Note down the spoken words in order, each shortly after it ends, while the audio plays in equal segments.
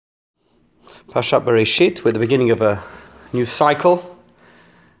Parashat Bereshit, we're at the beginning of a new cycle,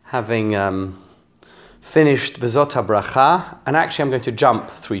 having finished V'zot HaBracha, and actually I'm going to jump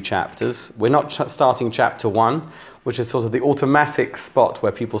 3 chapters. We're not starting chapter 1, which is sort of the automatic spot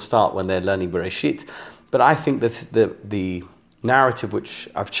where people start when they're learning Bereshit, but I think that the narrative which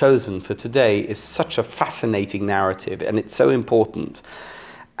I've chosen for today is such a fascinating narrative, and it's so important.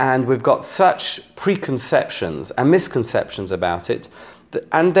 And we've got such preconceptions and misconceptions about it,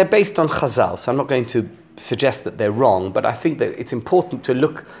 and they're based on Chazal, so I'm not going to suggest that they're wrong, but I think that it's important to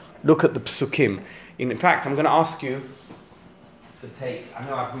look at the psukim. In fact, I'm going to ask you to take, I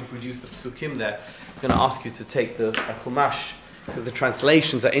know I've reproduced the psukim there, I'm going to ask you to take the Chumash, because the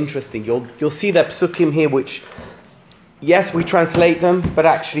translations are interesting. You'll see the psukim here, which, yes, we translate them, but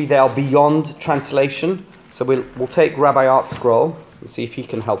actually they are beyond translation. So we'll take Rabbi Art Scroll and see if he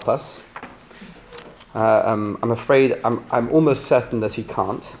can help us. I'm afraid, I'm almost certain that he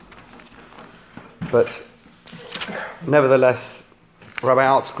can't. But nevertheless, Rabbi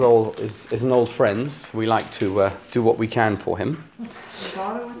Art Scroll is an old friend, so we like to do what we can for him.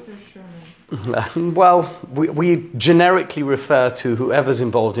 Well, we generically refer to whoever's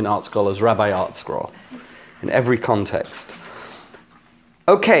involved in Art Scroll as Rabbi Art Scroll, in every context.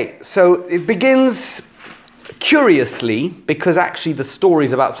 Okay, so it begins curiously, because actually the story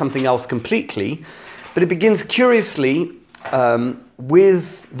is about something else completely, but it begins curiously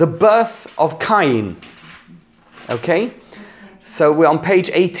with the birth of Cain. Okay? So we're on page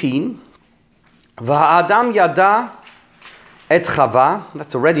 18. V'ha'adam yada et Chava.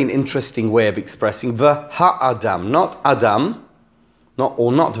 That's already an interesting way of expressing v'ha'adam, not Adam, not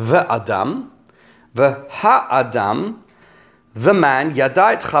v'adam. V'ha'adam, the man,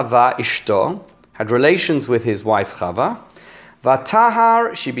 yada et Chava ishto, had relations with his wife Chava.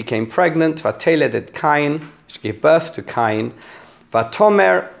 Vatahar, she became pregnant. Vateled et Cain, she gave birth to Cain.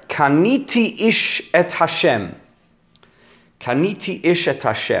 Vatomer, kaniti ish et Hashem. Kaniti ish et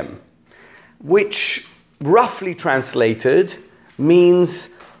Hashem, which roughly translated means,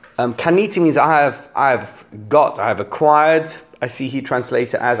 kaniti means I have acquired. I see he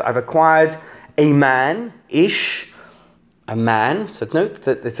translated as I've acquired a man, ish, a man. So note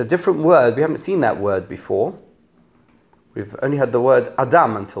that it's a different word. We haven't seen that word before. We've only had the word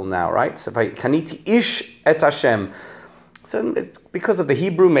Adam until now, right? So kaniti ish et Hashem. So it's because of the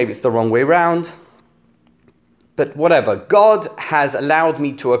Hebrew, maybe it's the wrong way round. But whatever, God has allowed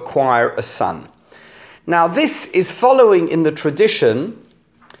me to acquire a son. Now this is following in the tradition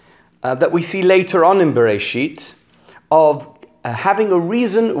that we see later on in Bereshit of having a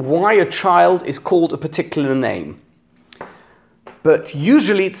reason why a child is called a particular name. But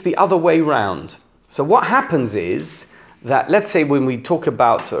usually it's the other way round. So what happens is that, let's say when we talk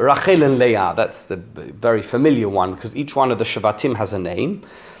about Rachel and Leah, that's the very familiar one, because each one of the Shvatim has a name.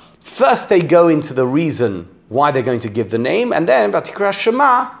 First they go into the reason why they're going to give the name, and then Vatikra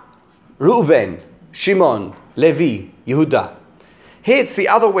Shema, Reuven, Shimon, Levi, Yehuda. Here it's the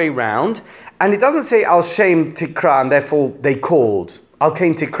other way round, and it doesn't say Al Shem Tikra, and therefore they called Al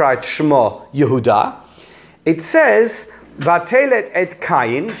Kain Tikra et Shema Yehuda. It says Vatelet et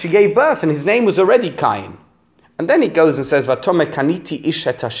Cain, she gave birth, and his name was already Cain. And then it goes and says Vatome Kaniti Ish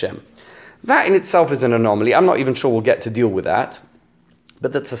et Hashem. That in itself is an anomaly. I'm not even sure we'll get to deal with that,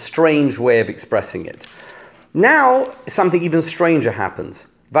 but that's a strange way of expressing it. Now, something even stranger happens.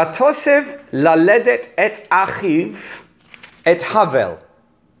 Vatosev laledet et achiv et Havel.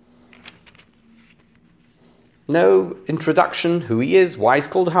 No introduction, who he is, why he's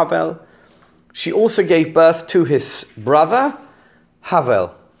called Havel. She also gave birth to his brother,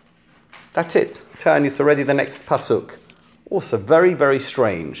 Havel. That's it. Turn, it's already the next pasuk. Also very, very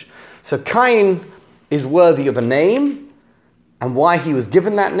strange. So Cain is worthy of a name, and why he was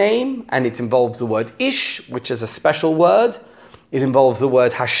given that name, and it involves the word Ish, which is a special word. It involves the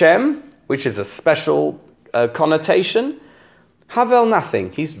word Hashem, which is a special connotation. Havel,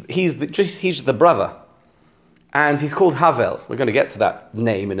 nothing. He's the brother, and he's called Havel. We're going to get to that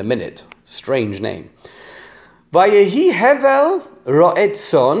name in a minute. Strange name. Vayehi Hevel ro'et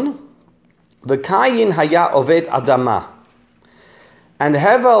son, v'Kayin haya oved adama. And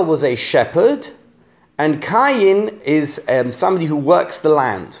Hevel was a shepherd, and Cain is somebody who works the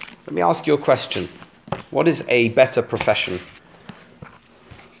land. Let me ask you a question. What is a better profession?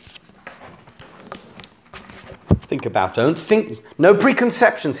 Think about it. Don't think. No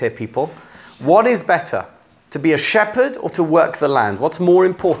preconceptions here, people. What is better? To be a shepherd or to work the land? What's more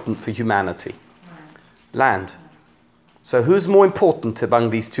important for humanity? Land. So who's more important among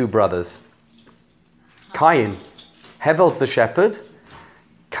these two brothers? Cain. Hevel's the shepherd.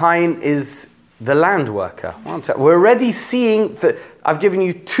 Cain is the land worker. We're already seeing that I've given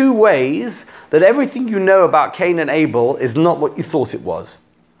you two ways that everything you know about Cain and Abel is not what you thought it was.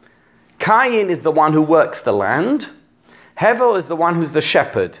 Cain is the one who works the land. Hevel is the one who's the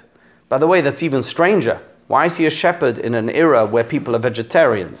shepherd. By the way, that's even stranger. Why is he a shepherd in an era where people are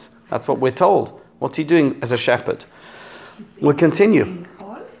vegetarians? That's what we're told. What's he doing as a shepherd? We'll continue.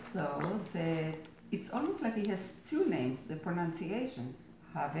 Also, it's almost like he has two names, the pronunciation.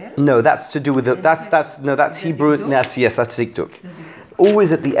 Havel. No, that's to do with that's Hebrew. That's Zikduk.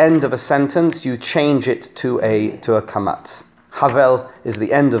 Always at the end of a sentence, you change it to a kamatz. Havel is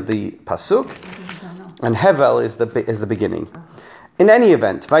the end of the pasuk, and Hevel is the beginning. In any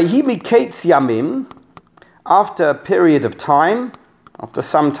event, Vayhi miketz yamim, after a period of time, after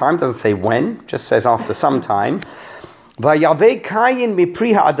some time, doesn't say when, just says after some time. Vayaveh Cain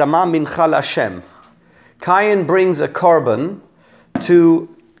mipri ha'adama mincha l'Hashem. Cain brings a korban to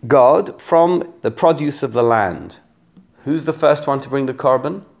God from the produce of the land. Who's the first one to bring the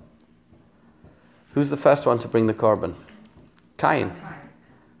korban? Who's the first one to bring the korban? Cain.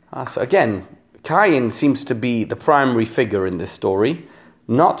 So again, Cain seems to be the primary figure in this story,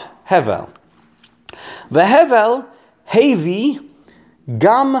 not Hevel. Vehevel hevi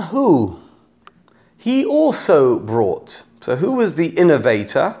gam hu. He also brought. So who was the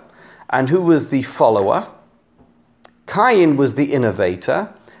innovator and who was the follower? Cain was the innovator.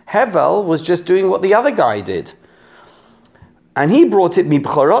 Hevel was just doing what the other guy did. And he brought it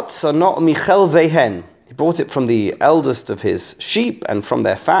mibchorot, so not michel vehen. He brought it from the eldest of his sheep and from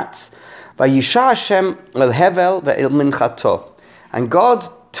their fats. Vayisha Hashem el Hevel ve'el minchato. And God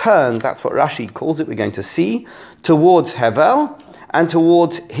turned, that's what Rashi calls it, we're going to see, towards Hevel and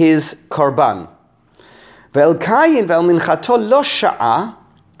towards his korban. Ve'el Cain ve'el minchato lo sha'a,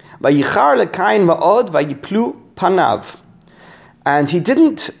 vayichar leCain ma'od vayiplu panav. And he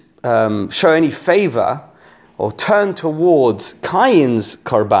didn't show any favor or turn towards Cain's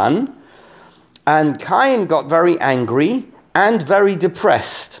korban, and Cain got very angry and very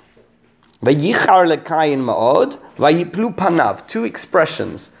depressed. Vayichar leCain ma'od vayiplu panav. Two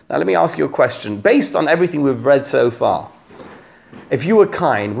expressions. Now let me ask you a question. Based on everything we've read so far, if you were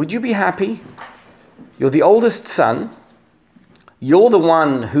Cain, would you be happy? You're the oldest son. You're the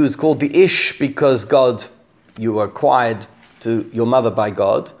one who's called the Ish because you were acquired to your mother by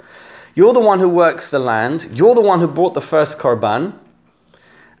God. You're the one who works the land. You're the one who brought the first korban.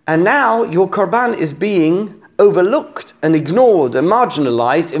 And now your korban is being overlooked and ignored and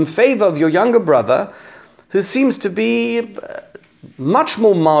marginalized in favor of your younger brother, who seems to be much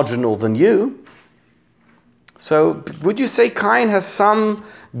more marginal than you. So would you say Cain has some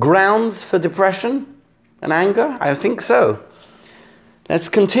grounds for depression and anger? I think so. Let's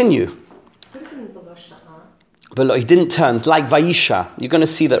continue. He didn't turn. It's like Vayisha. You're going to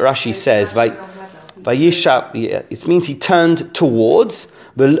see that Rashi says Vayisha. It means he turned towards,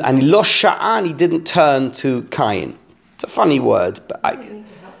 and lo sha'an, he didn't turn to Cain. It's a funny word, but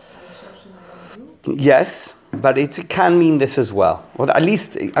yes, but it can mean this as well. Well, at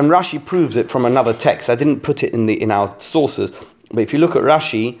least, and Rashi proves it from another text. I didn't put it in our sources, but if you look at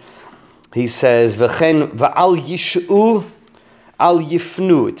Rashi, he says v'chen va'al yishu al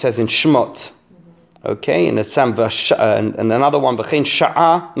yifnu. It says in Shmot. Okay, and it's and another one v'chein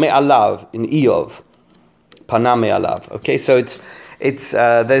sha'a me'alav in Iyov, pana me'alav. Okay, so it's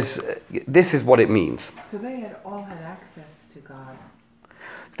this is what it means. So they all had access to God.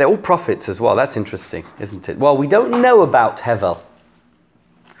 They're all prophets as well. That's interesting, isn't it? Well, we don't know about Hevel.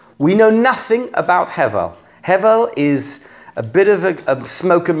 We know nothing about Hevel. Hevel is a bit of a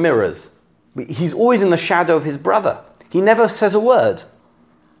smoke and mirrors. He's always in the shadow of his brother. He never says a word.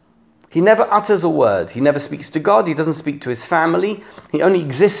 He never utters a word. He never speaks to God. He doesn't speak to his family. He only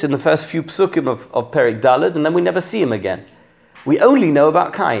exists in the first few psukim of Perek Daled, and then we never see him again. We only know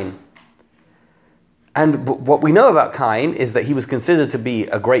about Cain. And what we know about Cain is that he was considered to be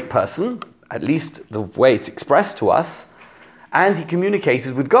a great person, at least the way it's expressed to us, and he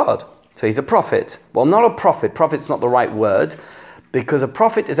communicated with God. So he's a prophet. Well, not a prophet. Prophet's not the right word, because a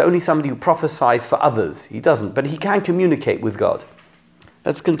prophet is only somebody who prophesies for others. He doesn't, but he can communicate with God.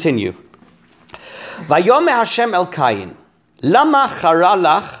 Let's continue. Vayomeh Hashem el Cain, lama chara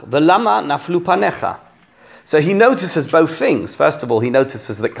lach v'lama naflu panecha. So he notices both things. First of all, he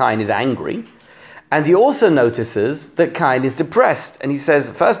notices that Cain is angry, and he also notices that Cain is depressed. And he says,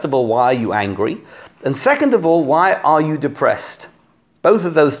 first of all, why are you angry? And second of all, why are you depressed? Both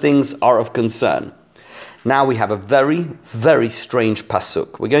of those things are of concern. Now we have a very, very strange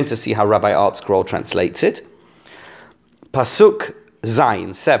pasuk. We're going to see how Rabbi Art Scroll translates it. Pasuk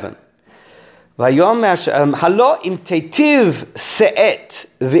Zayin 7. Halo im tetiv se'et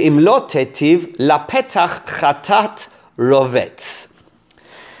ve'im lo tetiv lapetach chatat rovetz.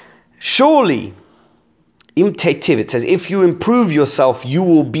 Surely, im tetiv, it says, if you improve yourself, you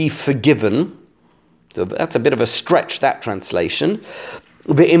will be forgiven. So that's a bit of a stretch, that translation.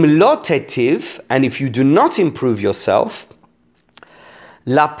 Ve'im lo tetiv, and if you do not improve yourself,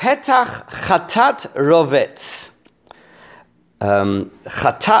 lapetach chatat rovetz.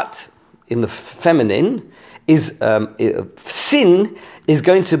 Chatat, in the feminine, is sin is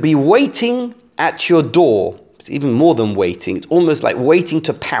going to be waiting at your door. It's even more than waiting. It's almost like waiting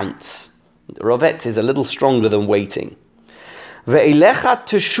to pounce. Rovet is a little stronger than waiting. Ve'elecha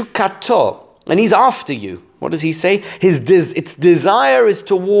teshukato, and he's after you. What does he say? Its desire is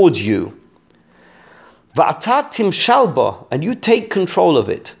toward you. Va'ata timshalba, and you take control of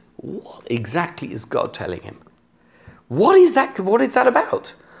it. What exactly is God telling him? What is that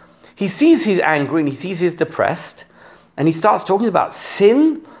about? He sees he's angry and he sees he's depressed, and he starts talking about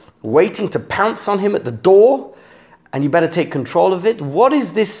sin, waiting to pounce on him at the door, and you better take control of it. What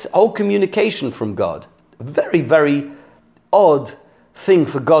is this whole communication from God? A very, very odd thing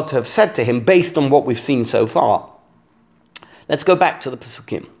for God to have said to him based on what we've seen so far. Let's go back to the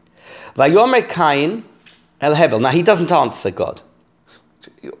Pesukim. Vayomer Cain el Hevel. Now he doesn't answer God.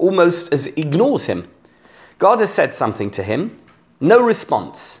 Almost as ignores him. God has said something to him. No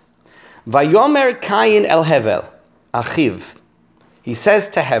response. Vayomer Cain el Hevel, Achiv. He says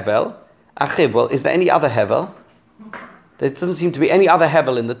to Hevel, Achiv. Well, is there any other Hevel? There doesn't seem to be any other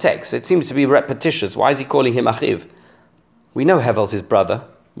Hevel in the text. It seems to be repetitious. Why is he calling him Achiv? We know Hevel's his brother.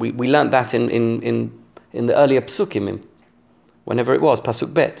 We learned that in the earlier Psukim, whenever it was,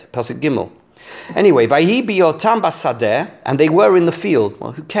 Pasuk Bet, Pasuk Gimel. Anyway, Vayhi biyotam basadeh, and they were in the field.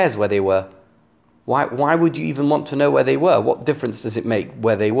 Well, who cares where they were? Why would you even want to know where they were? What difference does it make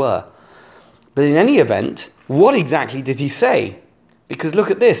where they were? But in any event, what exactly did he say? Because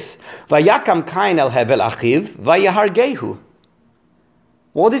look at this. Vayakam Cain el Hevel achiv vayahargehu.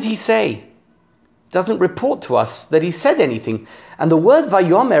 What did he say? Doesn't report to us that he said anything. And the word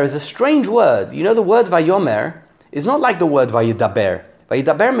vayomer is a strange word. You know, the word vayomer is not like the word vayidaber.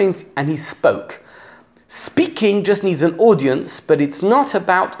 Vayidaber means, and he spoke. Speaking just needs an audience, but it's not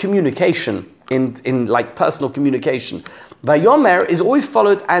about communication, in like personal communication. Vayomer is always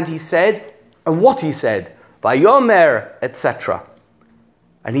followed, and he said, and what he said. Vayomer, etc.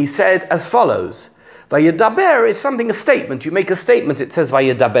 And he said as follows. Vayidaber is something, a statement. You make a statement, it says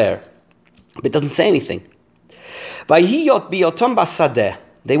vayidaber. But it doesn't say anything. Vayiyot biyotom basadeh.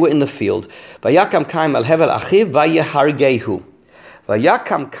 They were in the field. Vayakam Cain el Hevel achiv vayahargehu.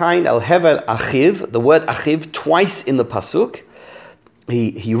 Vayakam Cain el Hevel achiv. The word achiv twice in the pasuk.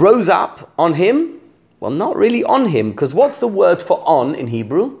 He rose up on him. Well, not really on him, because what's the word for on in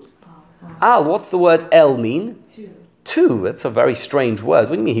Hebrew? Al. What's the word el mean? To. That's a very strange word.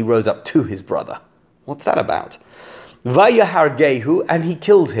 What do you mean he rose up to his brother? What's that about? Vayahargehu, and he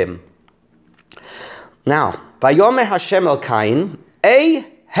killed him. Now, Vayomer Hashem el Cain,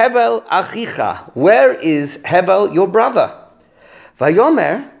 Hevel achicha. Where is Hevel, your brother?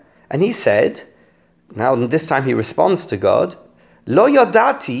 Vayomer, and he said, now this time he responds to God, Lo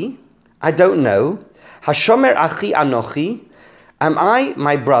yodati, I don't know, Hashomer achi anochi, am I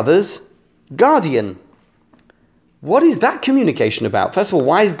my brother's guardian? What is that communication about? First of all,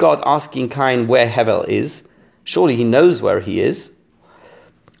 why is God asking Cain where Hevel is? Surely he knows where he is.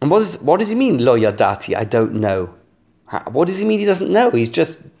 And what does he mean, Lo yadati, I don't know? What does he mean he doesn't know? He's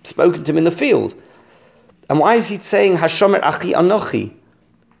just spoken to him in the field. And why is he saying, Hashomer achi anochi?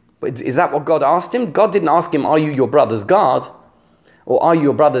 Is that what God asked him? God didn't ask him, are you your brother's guard? Or are you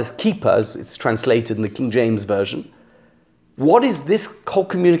your brother's keeper, as it's translated in the King James Version? What is this whole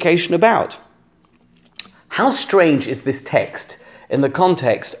communication about? How strange is this text in the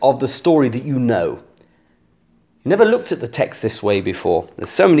context of the story that you know? You never looked at the text this way before. There's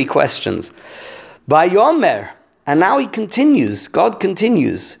so many questions. Vayomer, and now he continues, God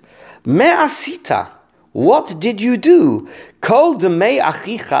continues, Me'asita, what did you do? Kol demei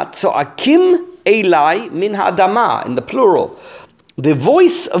achicha tzoakim elai min ha'adama, in the plural. The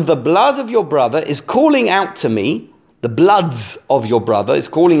voice of the blood of your brother is calling out to me, the bloods of your brother is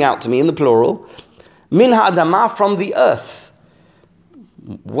calling out to me in the plural, min ha'adama, from the earth.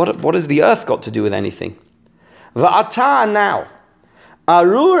 What has the earth got to do with anything? Va'ata, now,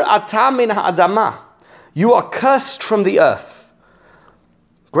 arur ata min ha'adama, you are cursed from the earth.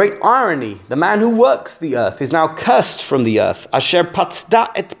 Great irony, the man who works the earth is now cursed from the earth. Asher patzda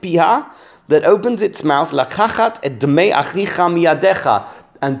et piha, that opens its mouth, lakachat et dmei achicha miyadecha,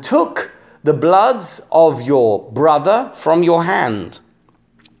 and took the bloods of your brother from your hand.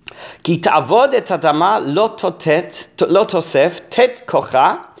 כי תעבוד את האדמה לא תוסף תת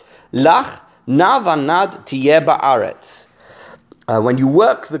כוחה לך נע ונד תהיה בארץ. When you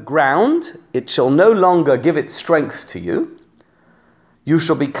work the ground, it shall no longer give its strength to you. You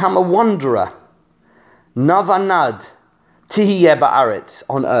shall become a wanderer. נע ונד תהיה בארץ,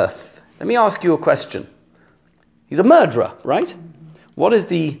 on earth. Let me ask you a question. He's a murderer, right? What is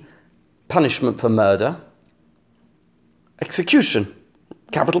the punishment for murder? Execution.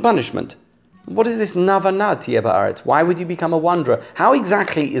 Capital punishment. What is this navanad tiyeh ba'aretz? Why would you become a wanderer? How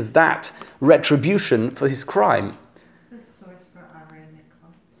exactly is that retribution for his crime? It's the source for Ari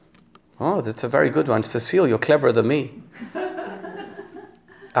Miklat. Oh, that's a very good one. Fasil, you're cleverer than me.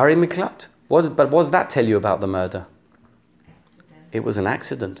 Ari Miklat? But what does that tell you about the murder? Accident. It was an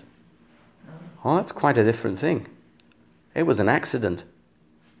accident. Oh, that's quite a different thing. It was an accident.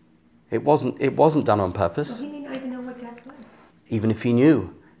 It wasn't done on purpose. So he may not even know what death was. Even if he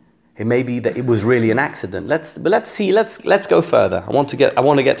knew, it may be that it was really an accident. Let's go further. I want to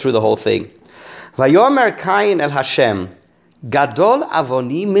get through the whole thing. Vayomer Kain el Hashem, gadol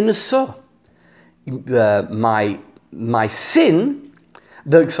avoni minuso. My sin,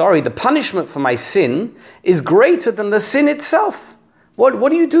 the punishment for my sin is greater than the sin itself.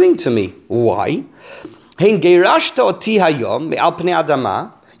 What are you doing to me? Why? You've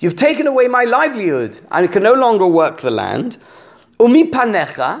taken away my livelihood. I can no longer work the land. Umi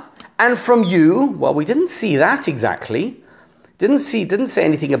panecha, and from you, well, we didn't see that exactly. Didn't say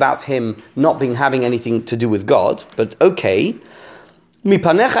anything about him not having anything to do with God, but okay. Mi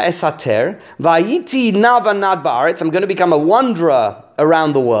panecha esater, vayiti navanad ba'aretz, I'm going to become a wanderer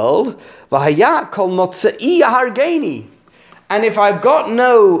around the world. Vahaya kol motzei hargeni. And if I've got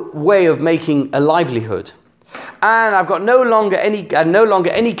no way of making a livelihood, and I've got no longer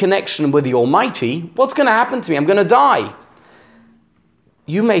any connection with the Almighty, what's going to happen to me? I'm going to die.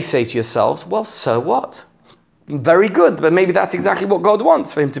 You may say to yourselves, well, so what? Very good, but maybe that's exactly what God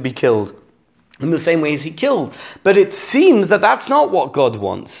wants, for him to be killed in the same way as he killed. But it seems that that's not what God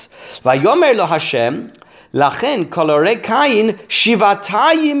wants. Vayomer lo Hashem, lachen kol oreg Kain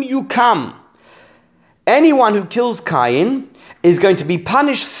shivatayim yukam. Anyone who kills Cain is going to be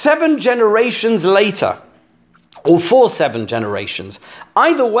punished 7 generations later, or for 7 generations.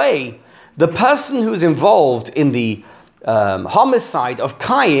 Either way, the person who's involved in the homicide of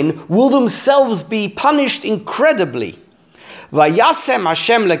Cain will themselves be punished incredibly. Vayasem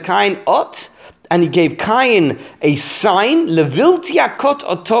Hashem leKain ot, and he gave Cain a sign, levilti yakot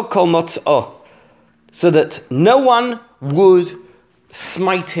oto kol motz'o, so that no one would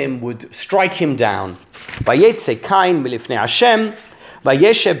smite him, would strike him down. Vayetze Cain milifnei Hashem,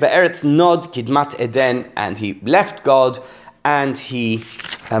 vayeshev be'eretz nod kidmat Eden, and he left God and he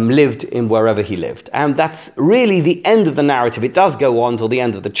lived in wherever he lived. And that's really the end of the narrative. It does go on till the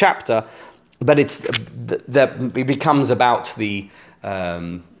end of the chapter, but it becomes about the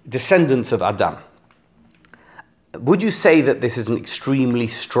descendants of Adam. Would you say that this is an extremely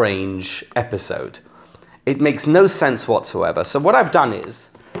strange episode? It makes no sense whatsoever. So what I've done is,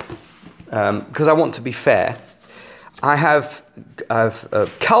 because I want to be fair, I've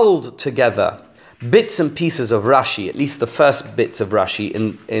culled together bits and pieces of Rashi, at least the first bits of Rashi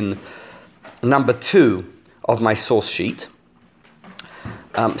in number 2 of my source sheet,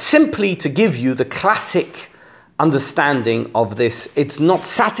 simply to give you the classic understanding of this. It's not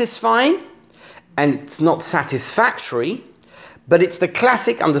satisfying and it's not satisfactory, but it's the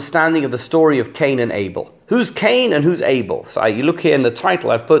classic understanding of the story of Cain and Abel. Who's Cain and who's Abel? So you look here in the title,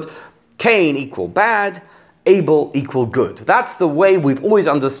 I've put Cain equal bad, Abel equal good. That's the way we've always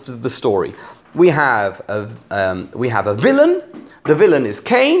understood the story. We have a villain. The villain is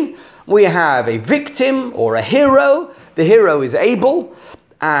Cain. We have a victim or a hero. The hero is Abel.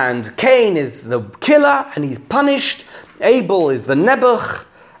 And Cain is the killer and he's punished. Abel is the Nebuch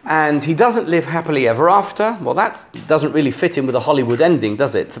and he doesn't live happily ever after. Well, that doesn't really fit in with a Hollywood ending,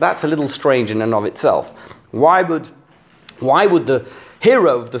 does it? So that's a little strange in and of itself. Why would the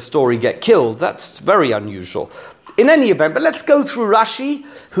hero of the story get killed? That's very unusual. In any event, but let's go through Rashi,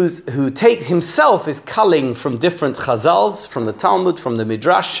 who himself is culling from different chazals, from the Talmud, from the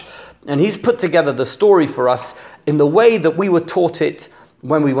Midrash, and he's put together the story for us in the way that we were taught it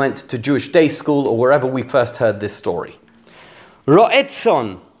when we went to Jewish day school or wherever we first heard this story.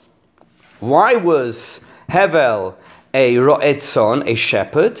 Ro'etzon. Why was Hevel a ro'etzon, a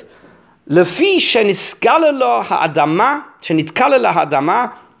shepherd? Lefi shenitkala lo ha'adama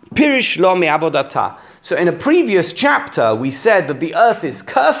pirish lo me'avodata. So in a previous chapter, we said that the earth is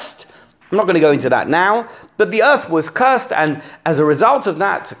cursed. I'm not going to go into that now, but the earth was cursed, and as a result of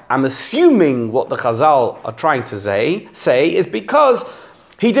that, I'm assuming what the Chazal are trying to say is because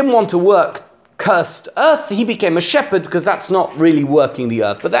He didn't want to work cursed earth. He became a shepherd because that's not really working the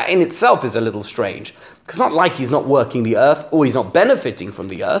earth. But that in itself is a little strange. It's not like he's not working the earth or he's not benefiting from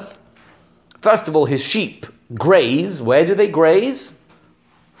the earth. First of all, his sheep graze. Where do they graze?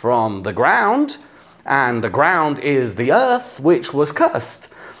 From the ground. And the ground is the earth, which was cursed.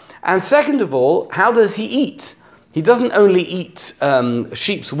 And second of all, how does he eat? He doesn't only eat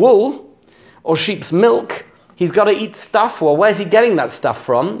sheep's wool or sheep's milk. He's got to eat stuff. Well, where's he getting that stuff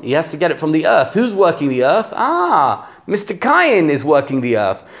from? He has to get it from the earth. Who's working the earth? Mr. Cain is working the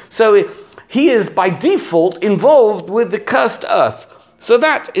earth. So he is by default involved with the cursed earth. So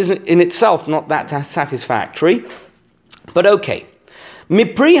that is in itself not that satisfactory. But okay.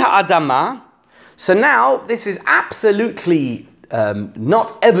 Mipri ha'adama. So now this is absolutely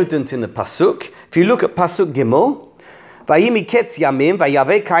not evident in the pasuk. If you look at pasuk Gimel, Vayimi ketz yamim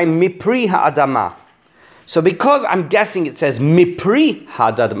vayave Cain mipri ha'adama. So because I'm guessing it says mipri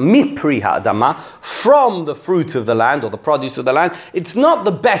ha'adama, from the fruit of the land or the produce of the land, it's not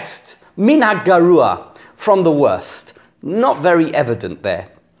the best, min ha'garua, from the worst. Not very evident there.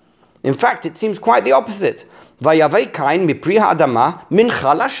 In fact, it seems quite the opposite. Vayave Cain mipri ha'adama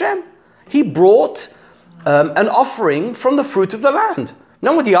mincha l'Hashem. He brought an offering from the fruit of the land.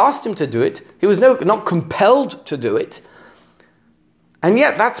 Nobody asked him to do it. He was not compelled to do it. And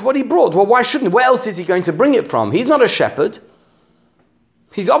yet that's what he brought. Well, why shouldn't he? Where else is he going to bring it from? He's not a shepherd.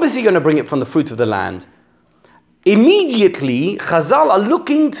 He's obviously going to bring it from the fruit of the land. Immediately, Chazal are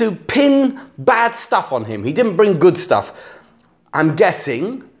looking to pin bad stuff on him. He didn't bring good stuff. I'm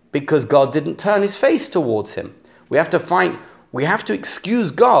guessing because God didn't turn his face towards him. We have to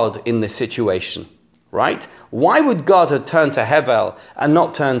excuse God in this situation, right? Why would God have turned to Hevel and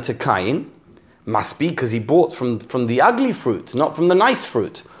not turn to Cain? Must be because he bought from the ugly fruit, not from the nice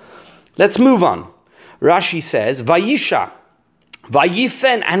fruit. Let's move on. Rashi says, Vayisha,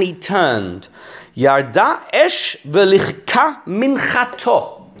 Vayifen, and he turned. Yarda esh velichka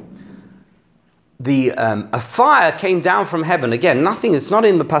minchato. A fire came down from heaven. Again, it's not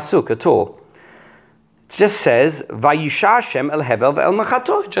in the pasuk at all. It just says, Vayisha Hashem el hevel ve'el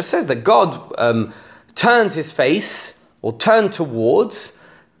mechato. It just says that God turned his face, or turned towards.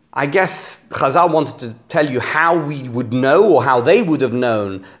 I guess Chazal wanted to tell you how we would know, or how they would have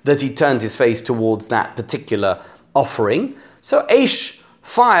known that he turned his face towards that particular offering. So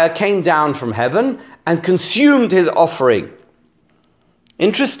fire came down from heaven and consumed his offering.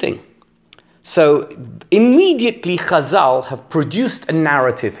 Interesting. So immediately Chazal have produced a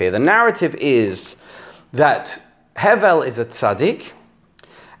narrative here. The narrative is that Hevel is a tzaddik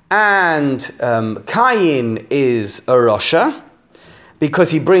and Cain is a Rasha,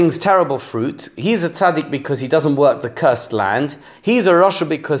 because he brings terrible fruit. He's a tzaddik because he doesn't work the cursed land. He's a rasha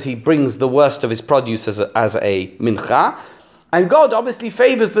because he brings the worst of his produce as a mincha. And God obviously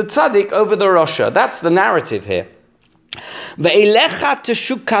favors the tzaddik over the rasha. That's the narrative here. Ve'elecha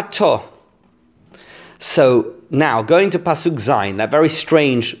teshukato. So now, going to pasuk Zayin, that very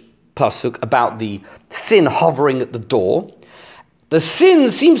strange pasuk about the sin hovering at the door. The sin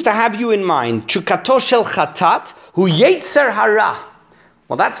seems to have you in mind. Chukato shel chatat hu yetzer hara.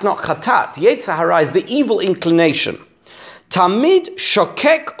 Well, that's not chatat. Yetzer hara is the evil inclination. Tamid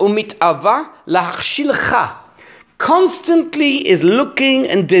shokek umitava lahachshilcha. Constantly is looking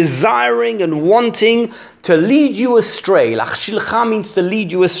and desiring and wanting to lead you astray. Lahachshilcha means to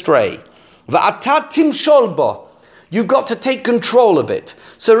lead you astray. Va'ata timshol bo. You got to take control of it.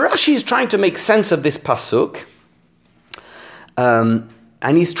 So Rashi is trying to make sense of this pasuk. And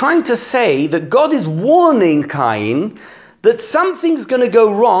he's trying to say that God is warning Cain that something's going to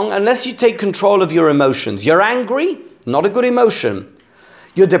go wrong unless you take control of your emotions. You're angry, not a good emotion.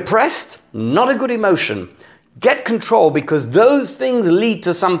 You're depressed, not a good emotion. Get control, because those things lead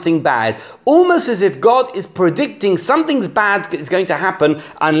to something bad. Almost as if God is predicting something's bad is going to happen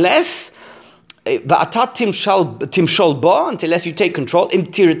unless unless you take control.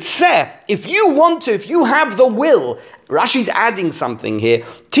 If you want to, if you have the will, Rashi's adding something here.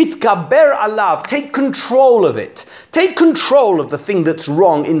 Titkaber alav, take control of it. Take control of the thing that's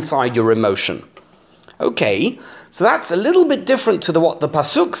wrong inside your emotion. Okay, so that's a little bit different to what the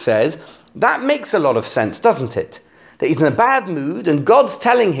pasuk says. That makes a lot of sense, doesn't it? That he's in a bad mood and God's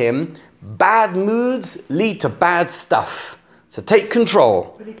telling him bad moods lead to bad stuff. So take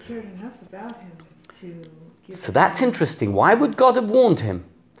control. But he cared enough about him to give. So that's interesting. Why would God have warned him?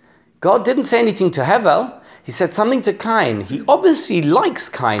 God didn't say anything to Hevel. He said something to Cain. He obviously likes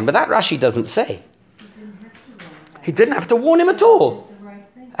Cain, but that Rashi doesn't say. He didn't have to warn him at all.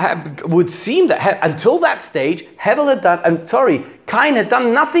 Would seem that until that stage, Cain had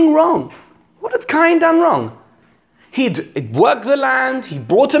done nothing wrong. What had Cain done wrong? He'd worked the land, he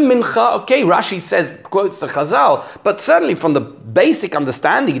brought a mincha. Okay, Rashi says, quotes the Chazal, but certainly from the basic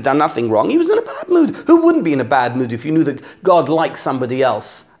understanding, he'd done nothing wrong. He was in a bad mood. Who wouldn't be in a bad mood if you knew that God likes somebody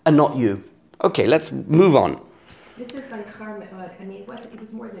else and not you? Okay, let's move on. This is like karma. I mean, it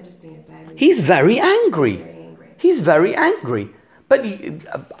was more than just being a bad mood. He's very angry. Very angry. He's very angry. But,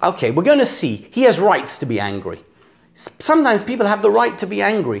 okay, we're going to see. He has rights to be angry. Sometimes people have the right to be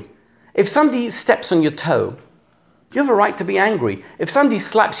angry. If somebody steps on your toe, you have a right to be angry. If somebody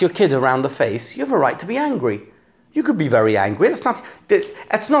slaps your kid around the face, you have a right to be angry. You could be very angry.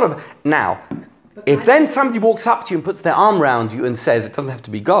 Now, if then somebody walks up to you and puts their arm around you and says, it doesn't have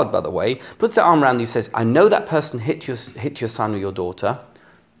to be God, by the way, puts their arm around you and says, I know that person hit your son or your daughter.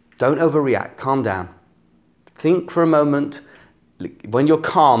 Don't overreact. Calm down. Think for a moment. When you're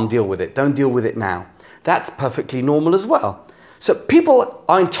calm, deal with it. Don't deal with it now. That's perfectly normal as well. So people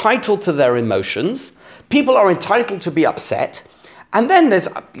are entitled to their emotions. People are entitled to be upset. And then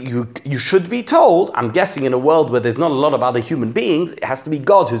you should be told, I'm guessing in a world where there's not a lot of other human beings, it has to be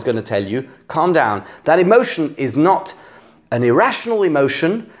God who's going to tell you, calm down. That emotion is not an irrational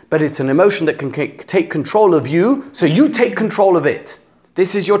emotion, but it's an emotion that can take control of you, so you take control of it.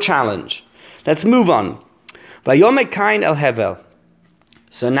 This is your challenge. Let's move on. Vayome Kain el Hevel.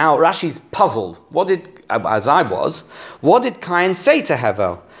 So now Rashi's puzzled. What did Kain say to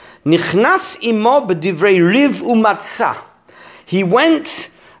Hevel? Nichnas imo b'divrei riv umatzah. He went,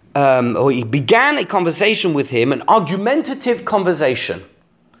 he began a conversation with him, an argumentative conversation,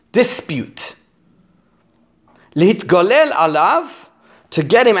 dispute. Lihitgolel alav, to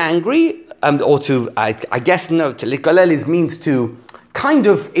get him angry, or to, I guess, no, to litgolel means to kind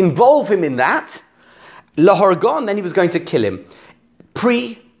of involve him in that. Lahorgon, then he was going to kill him.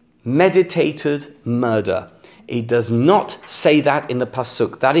 Premeditated murder. It does not say that in the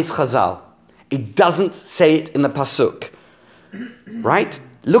pasuk. That is Chazal. It doesn't say it in the pasuk. Right?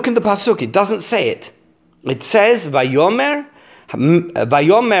 Look in the pasuk. It doesn't say it. It says Vayomer Kain el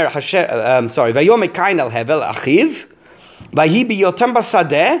Hevel achiv. Vayi biyotem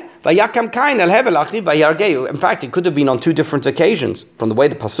basadeh. Vayakam Kain el Hevel achiv vayargeu. In fact, it could have been on two different occasions. From the way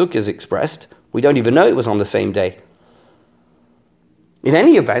the pasuk is expressed, we don't even know it was on the same day. In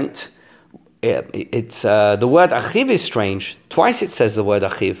any event, it's the word achiv is strange. Twice it says the word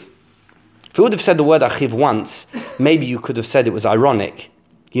achiv. If it would have said the word achiv once, maybe you could have said it was ironic.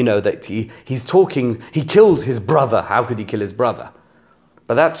 You know, that he's talking, he killed his brother. How could he kill his brother?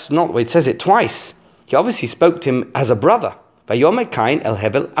 But that's not the way it says it twice. He obviously spoke to him as a brother. Vayome Kain el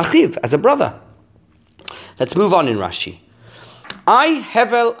Hevel achiv, as a brother. Let's move on in Rashi. I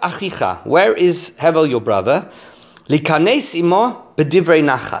Hevel achicha. Where is Hevel your brother? Likanes imo b'divrei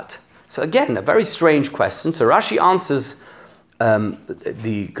nachat. So again, a very strange question. So Rashi answers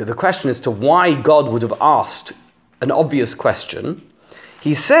the question as to why God would have asked an obvious question.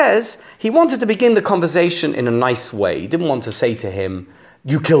 He says he wanted to begin the conversation in a nice way. He didn't want to say to him,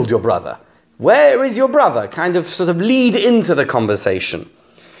 you killed your brother. Where is your brother? Kind of sort of lead into the conversation.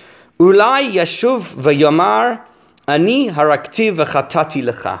 Ulai yashuv v'yomar ani harakti v'chatati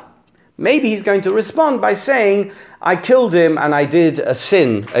lecha. Maybe he's going to respond by saying, I killed him and I did a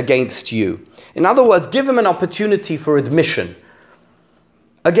sin against you. In other words, give him an opportunity for admission.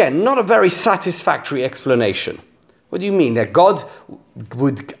 Again, not a very satisfactory explanation. What do you mean? That God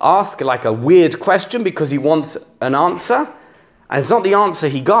would ask like a weird question because he wants an answer? And it's not the answer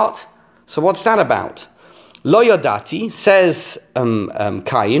he got. So what's that about? Lo yodati, says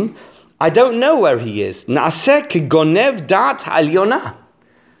Cain, I don't know where he is. Na'aseh kigonev dat ha'elyonah.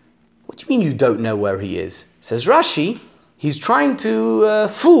 What do you mean you don't know where he is? Says Rashi, he's trying to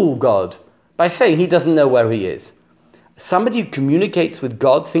fool God by saying he doesn't know where he is. Somebody who communicates with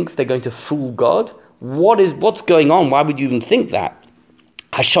God thinks they're going to fool God? What's going on? Why would you even think that?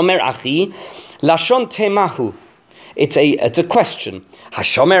 Hashomer achi, lashon temahu. It's a question.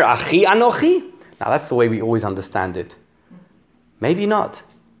 Hashomer achi anochi? Now that's the way we always understand it. Maybe not.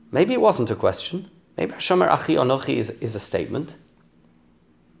 Maybe it wasn't a question. Maybe Hashomer achi anochi is a statement.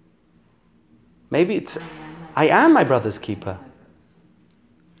 Maybe it's, I am my brother's keeper.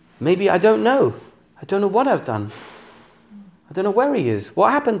 Maybe I don't know. I don't know what I've done. I don't know where he is.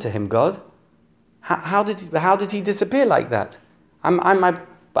 What happened to him, God? How did he disappear like that?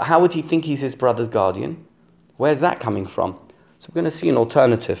 But how would he think he's his brother's guardian? Where's that coming from? So we're going to see an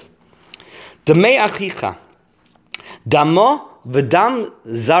alternative. Damei achicha, damo v'dam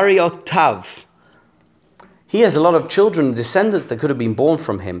zariotav. He has a lot of children, descendants that could have been born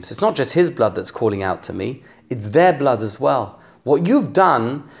from him. So it's not just his blood that's calling out to me, it's their blood as well. What you've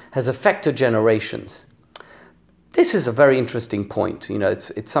done has affected generations. This is a very interesting point. You know,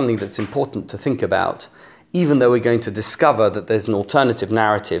 it's something that's important to think about. even though we're going to discover that there's an alternative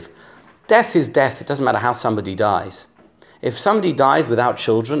narrative. Death is death. It doesn't matter how somebody dies. If somebody dies without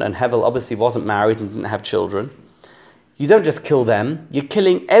children, and Hevel obviously wasn't married and didn't have children, you don't just kill them, you're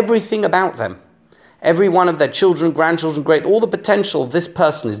killing everything about them. Every one of their children, grandchildren, all the potential of this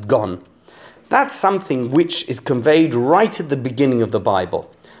person is gone. That's something which is conveyed right at the beginning of the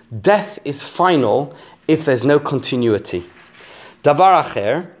Bible. Death is final if there's no continuity. Davar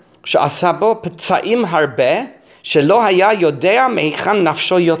acher, she'asa bo p'tzaim harbe, shelo haya yodea meichan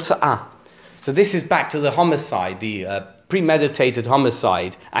nafsho yotza'ah. So this is back to the homicide, the premeditated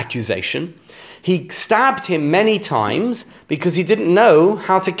homicide accusation. He stabbed him many times because he didn't know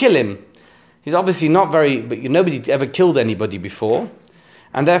how to kill him. He's obviously nobody ever killed anybody before.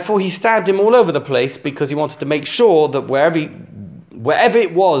 And therefore he stabbed him all over the place because he wanted to make sure that wherever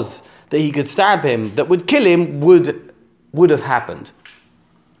it was that he could stab him, that would kill him, would have happened.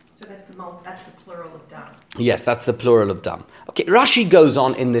 So that's the plural of dam. Yes, that's the plural of dam. Okay, Rashi goes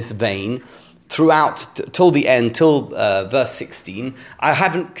on in this vein throughout till the end, till verse 16. I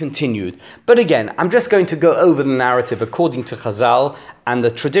haven't continued. But again, I'm just going to go over the narrative according to Chazal and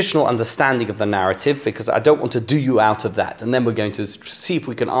the traditional understanding of the narrative, because I don't want to do you out of that. And then we're going to see if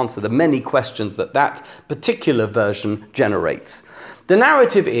we can answer the many questions that particular version generates. The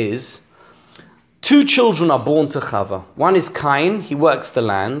narrative is, 2 children are born to Chava. One is Cain, he works the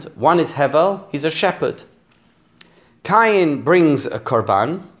land. One is Hevel, he's a shepherd. Cain brings a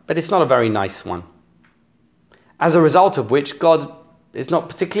korban, but it's not a very nice one. As a result of which, God is not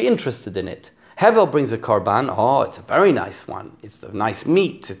particularly interested in it. Hevel brings a korban. Oh, it's a very nice one. It's the nice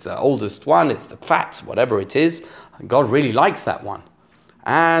meat. It's the oldest one. It's the fats, whatever it is. God really likes that one.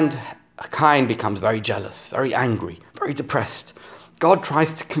 And Cain becomes very jealous, very angry, very depressed. God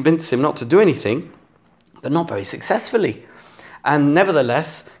tries to convince him not to do anything, but not very successfully. And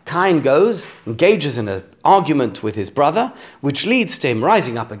nevertheless, Cain engages in an argument with his brother, which leads to him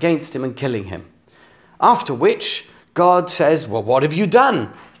rising up against him and killing him. After which, God says, well, what have you done?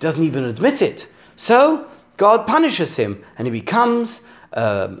 He doesn't even admit it. So, God punishes him, and he becomes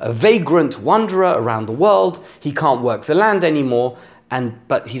a vagrant wanderer around the world. He can't work the land anymore,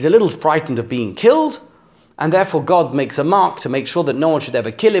 but he's a little frightened of being killed, and therefore God makes a mark to make sure that no one should ever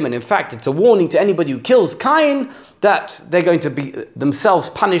kill him. And in fact, it's a warning to anybody who kills Cain that they're going to be themselves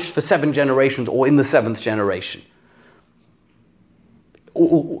punished for 7 generations or in the 7th generation.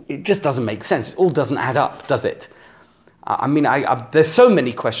 It just doesn't make sense. It all doesn't add up, does it? There's so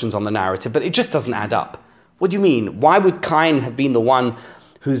many questions on the narrative, but it just doesn't add up. What do you mean? Why would Cain have been the one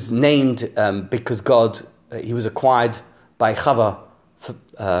who's named because he was acquired by Chava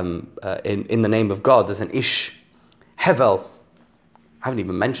in the name of God as an Ish? Hevel. I haven't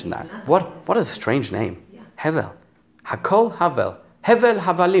even mentioned that. What a strange name. Yeah. Hevel. Hakol Havel. Hevel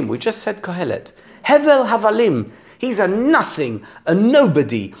Havalim. We just said Kohelet. Hevel Havalim. He's a nothing, a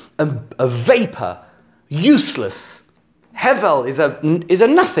nobody, a vapor, useless. Hevel is a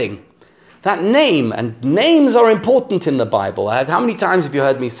nothing. That name, and names are important in the Bible. How many times have you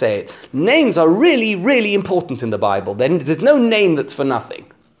heard me say it? Names are really, really important in the Bible. Then there's no name that's for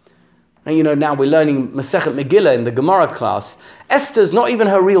nothing. And now we're learning Masechet Megillah in the Gemara class. Esther's not even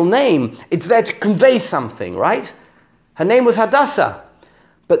her real name. It's there to convey something, right? Her name was Hadassah.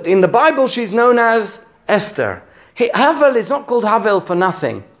 But in the Bible, she's known as Esther. Havel is not called Havel for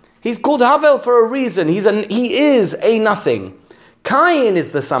nothing. He's called Havel for a reason. He is a nothing. Cain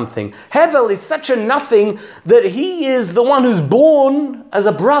is the something. Hevel is such a nothing that he is the one who's born as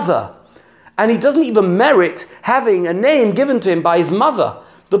a brother. And he doesn't even merit having a name given to him by his mother.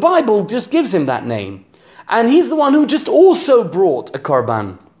 The Bible just gives him that name. And he's the one who just also brought a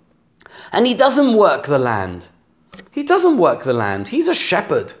korban. And he doesn't work the land. He doesn't work the land. He's a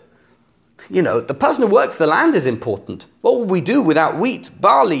shepherd. The person who works the land is important. What will we do without wheat,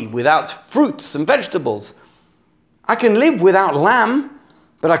 barley, without fruits and vegetables? I can live without lamb,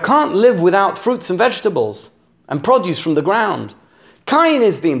 but I can't live without fruits and vegetables and produce from the ground. Cain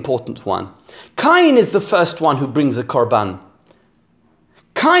is the important one. Cain is the first one who brings a korban.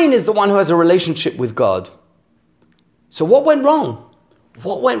 Cain is the one who has a relationship with God. So what went wrong?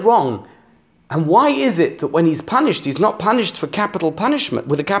 What went wrong? And why is it that when he's punished, he's not punished for capital punishment,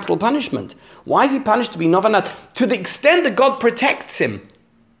 with a capital punishment? Why is he punished to be Novanat? To the extent that God protects him.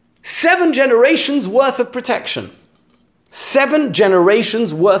 7 generations worth of protection. 7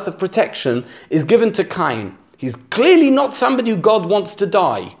 generations worth of protection is given to Cain. He's clearly not somebody who God wants to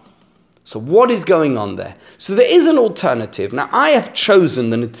die. So what is going on there? So there is an alternative. Now I have chosen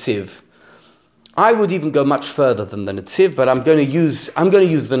the Netziv. I would even go much further than the Netziv, but I'm going to use the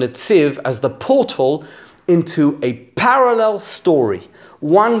Netziv as the portal into a parallel story,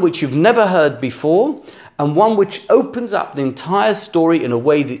 one which you've never heard before, and one which opens up the entire story in a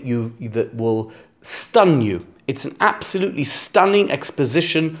way that will stun you. It's an absolutely stunning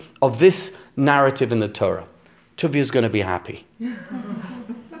exposition of this narrative in the Torah. Tuvia is going to be happy.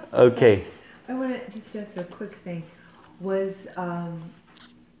 Okay. I want to just ask a quick thing. Was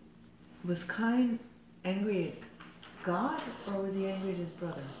Cain angry at God, or was he angry at his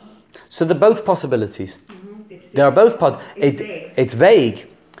brother? So they're both possibilities. Mm-hmm. They are both vague. It's vague.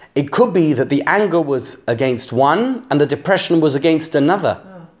 It could be that the anger was against one and the depression was against another.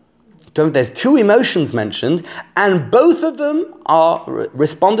 There's two emotions mentioned, and both of them are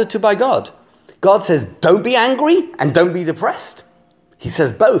responded to by God. God says, don't be angry and don't be depressed. He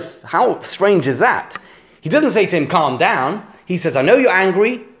says both. How strange is that? He doesn't say to him, calm down. He says, I know you're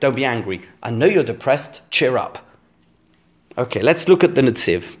angry, don't be angry. I know you're depressed, cheer up. Okay, let's look at the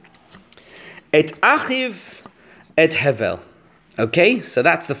Netziv. Et Achiv et Hevel. Okay, so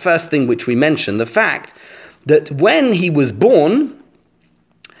that's the first thing which we mentioned, the fact that when he was born,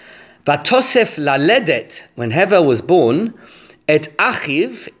 Vatosef laledet, when Hevel was born, et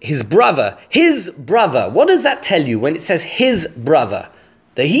Achiv, his brother. What does that tell you when it says his brother?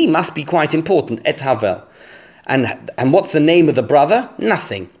 The he must be quite important, et Havel. And what's the name of the brother?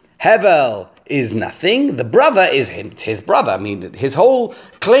 Nothing. Hevel is nothing. The brother is his brother. I mean, his whole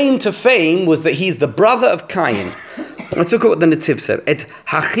claim to fame was that he's the brother of Cain. Let's look at what the Netziv said. Et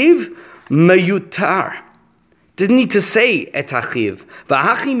Hachiv meyutar. Didn't need to say et Hachiv.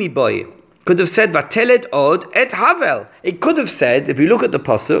 V'hachi miboy. Could have said Vateled od et Havel. It could have said, if you look at the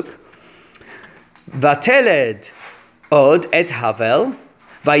pasuk, Vateled od et Havel.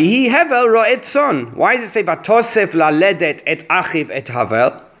 Vayhi Hevel ro'et son. Why does it say Vatosef laledet et Achiv et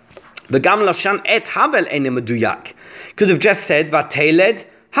Havel? V'gam lashan et Havel ene meduyak. Could have just said Vateled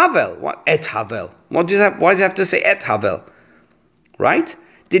Havel. What et Havel? Why does it have to say et Havel? Right?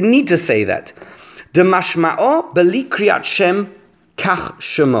 Didn't need to say that. De mashma'o beli kriyat shem kach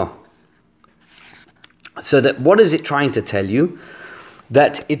shema. So that what is it trying to tell you?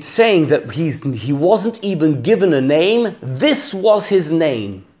 That it's saying that he wasn't even given a name. This was his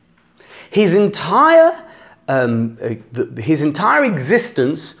name. His entire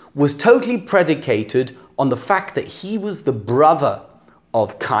existence was totally predicated on the fact that he was the brother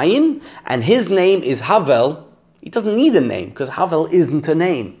of Cain, and his name is Havel. He doesn't need a name because Havel isn't a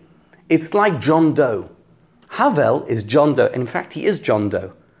name. It's like John Doe. Havel is John Doe. In fact, he is John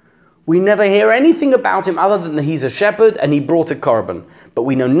Doe. We never hear anything about him other than that he's a shepherd and he brought a korban. But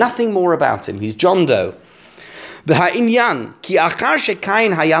we know nothing more about him. He's John Doe. And I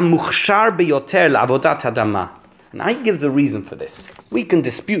give the reason for this. We can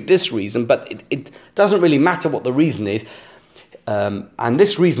dispute this reason, but it doesn't really matter what the reason is. And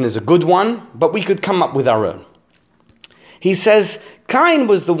this reason is a good one, but we could come up with our own. He says, Cain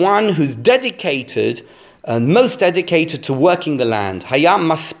was the one who's dedicated, most dedicated to working the land.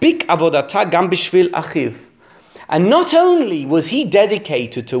 Hayam maspik avodata gam bishvil achiv. And not only was he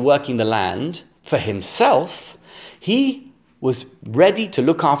dedicated to working the land for himself, he was ready to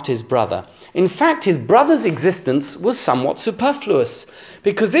look after his brother. In fact, his brother's existence was somewhat superfluous,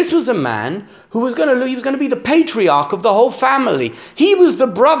 because this was a man who was going to be the patriarch of the whole family. He was the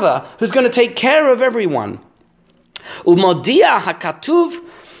brother who's going to take care of everyone. Umodia hakatuv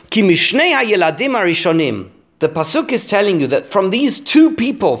ki mishnei hayeladim harishonim. The pasuk is telling you that from these two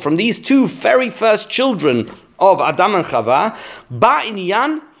people, from these two very first children of Adam and Chava,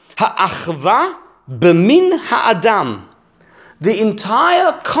 ba'inyan ha'achva b'min ha'adam. The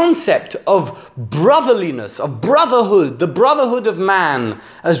entire concept of brotherliness, of brotherhood, the brotherhood of man,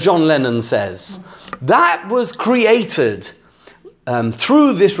 as John Lennon says, that was created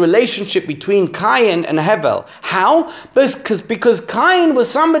through this relationship between Cain and Hevel. How? Because Cain was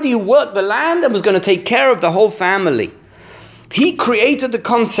somebody who worked the land and was going to take care of the whole family. He created the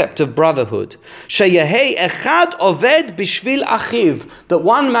concept of brotherhood. Sheyehei echad oved bishvil achiv, that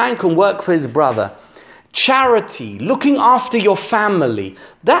one man can work for his brother. Charity, looking after your family,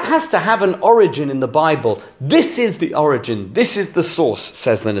 that has to have an origin in the Bible. This is the origin. This is the source,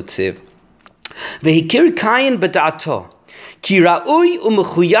 says the Netziv. Vehikir Cain b'da'ato. Ki ra'ui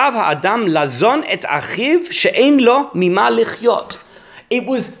u'mechuyav ha'adam lazon et achiv she'ein lo mima lichyot. It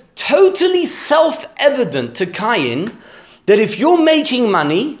was totally self-evident to Cain that if you're making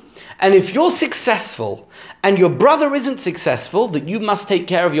money and if you're successful and your brother isn't successful, that you must take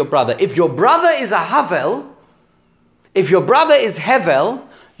care of your brother. If your brother is a Havel, if your brother is Hevel,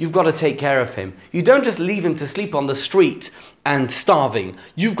 you've got to take care of him. You don't just leave him to sleep on the street and starving.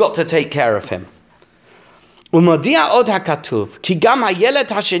 You've got to take care of him. ומודיע עוד הכתוב, כי גם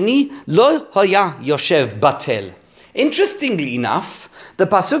הילד השני לא היה יושב בטל. Interestingly enough, the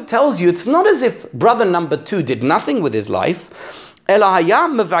pasuk tells you it's not as if brother number 2 did nothing with his life, אלא היה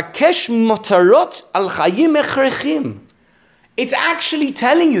מבקש מותרות על חיים הכרחיים. It's actually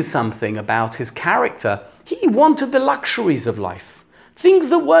telling you something about his character. He wanted the luxuries of life, things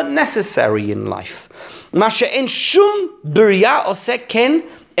that weren't necessary in life. מה שאין שום בריאה עושה כן,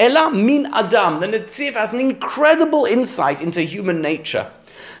 אלא מן אדם. The Netziv has an incredible insight into human nature.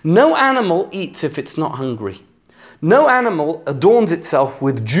 No animal eats if it's not hungry. No animal adorns itself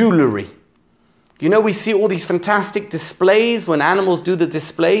with jewelry. You know, we see all these fantastic displays when animals do the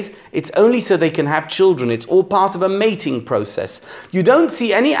displays. It's only so they can have children. It's all part of a mating process. You don't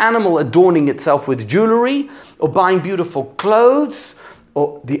see any animal adorning itself with jewelry or buying beautiful clothes.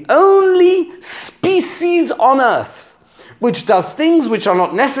 Or the only species on earth which does things which are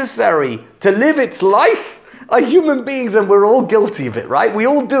not necessary to live its life are human beings, and we're all guilty of it, right? We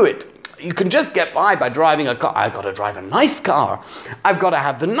all do it. You can just get by driving a car. I've got to drive a nice car. I've got to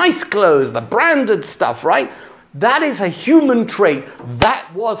have the nice clothes, the branded stuff, right? That is a human trait. That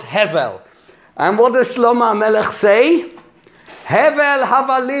was Hevel. And what does Shlomo HaMelech say? Hevel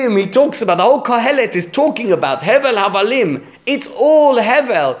Havalim. He talks about, the whole Kohelet is talking about Hevel Havalim. It's all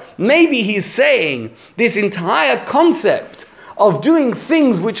Hevel. Maybe he's saying this entire concept of doing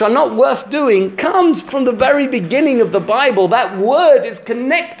things which are not worth doing comes from the very beginning of the Bible. That word is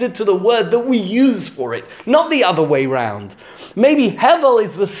connected to the word that we use for it, not the other way round. Maybe Hevel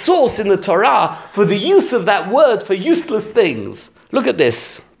is the source in the Torah for the use of that word for useless things. Look at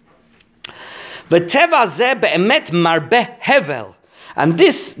this. V'teva zeh be'emet marbeh Hevel. And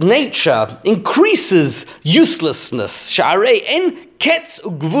this nature increases uselessness. Sha'arei en ketz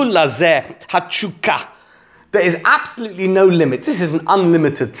ugvul lazeh hatshuka. There is absolutely no limit. This is an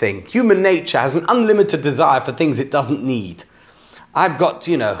unlimited thing. Human nature has an unlimited desire for things it doesn't need. I've got,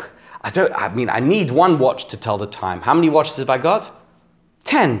 I need one watch to tell the time. How many watches have I got?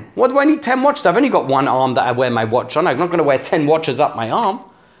 10. What do I need 10 watches? I've only got one arm that I wear my watch on. I'm not going to wear 10 watches up my arm.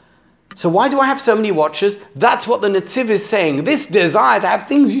 So why do I have so many watches? That's what the Netziv is saying. This desire to have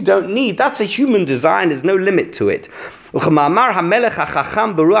things you don't need, that's a human desire and there's no limit to it.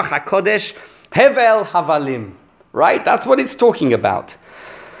 Hevel Havalim. Right? That's what it's talking about.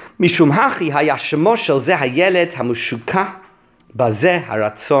 Mishum hachi haya shemo shel zeh hayeled hamushuka bazeh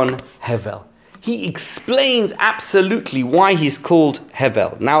haratzon Hevel. He explains absolutely why he's called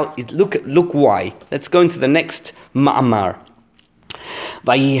Hevel. Now, look why. Let's go into the next ma'amar.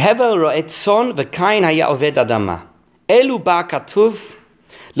 Vayi Hevel ro'et son v'Kain haya oved adama. Elu ba katuv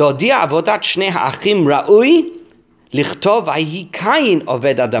lo'odia avodat shnei ha'achim ra'ui lichtov vayi Kain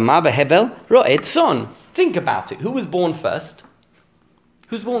oved adama v'Hevel ro'et son. Think about it. Who was born first?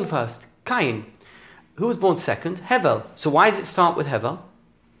 Who's born first? Kain. Who was born second? Hevel. So why does it start with Hevel?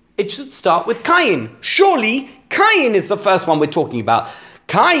 It should start with Kain. Surely Kain is the first one we're talking about.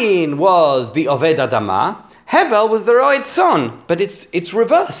 Kain was the Oved Adama. Hevel was the Ro'et Son. But it's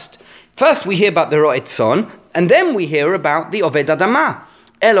reversed. First we hear about the Ro'et Son, and then we hear about the Oved Adama.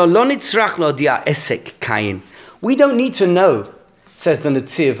 Elo lo nitzrach lo dia esek Kain. We don't need to know, says the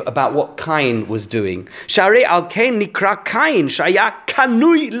Netziv, about what Kain was doing. Sharei al Kain nikra Kain shaya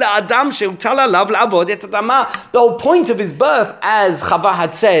kanui la'adam she'utal alav la'avod et adama. The whole point of his birth, as Chava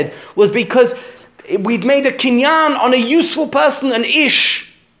had said, was because we'd made a kinyan on a useful person, an ish.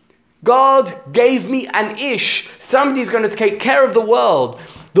 God gave me an ish. Somebody's going to take care of the world.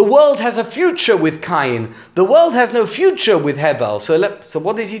 The world has a future with Kain. The world has no future with Hevel. So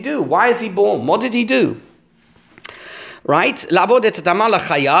what did he do? Why is he born? What did he do? Right? La'avod et adama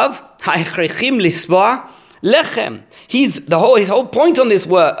lachayav ha'echrechim lisboa lechem. His whole point on this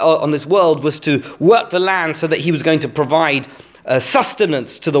world was to work the land so that he was going to provide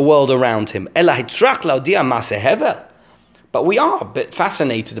sustenance to the world around him. Ela hitzrach laudia maseh Hevel. But we are a bit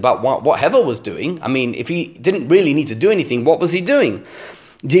fascinated about what Hevel was doing. I mean, if he didn't really need to do anything, what was he doing?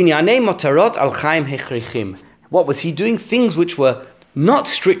 Dinyanei motarot al chaim hechrechim. What was he doing? Things which were not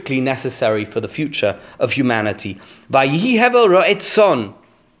strictly necessary for the future of humanity. Vayihi Hevel ro'et son,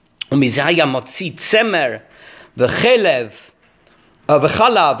 umizaya motzi tzemer v'chelev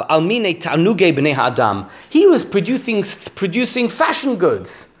v'chalav al minei ta'anugei b'nei ha'adam. He was producing fashion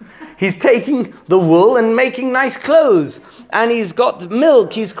goods. He's taking the wool and making nice clothes. And he's got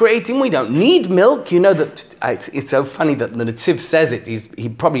milk he's creating. We don't need milk. You know that it's so funny that the Netziv says it. He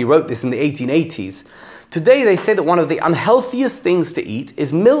probably wrote this in the 1880s. Today they say that one of the unhealthiest things to eat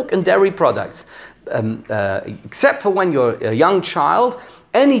is milk and dairy products. Except for when you're a young child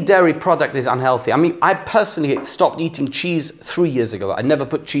Any dairy product is unhealthy. I mean, I personally stopped eating cheese 3 years ago. I never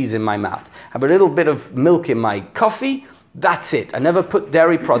put cheese in my mouth. I have a little bit of milk in my coffee. That's it. I never put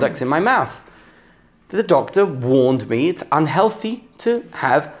dairy products in my mouth. The doctor warned me it's unhealthy to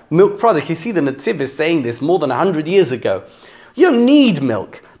have milk products. You see, the Netziv is saying this more than 100 years ago. You don't need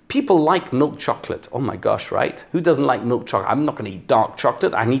milk. People like milk chocolate. Oh my gosh, right? Who doesn't like milk chocolate? I'm not going to eat dark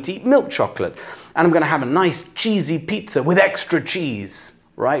chocolate. I need to eat milk chocolate. And I'm going to have a nice cheesy pizza with extra cheese,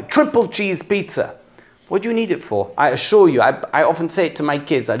 right? Triple cheese pizza. What do you need it for? I assure you, I often say it to my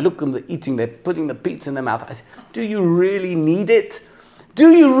kids. I look at them eating, they're putting the pizza in their mouth. I say, do you really need it?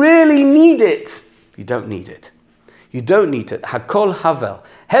 Do you really need it? You don't need it. You don't need it. Hakol Havel.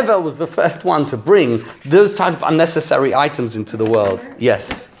 Hevel was the first one to bring those type of unnecessary items into the world.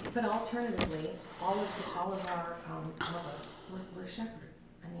 Yes. But alternatively, all of our we're shepherds.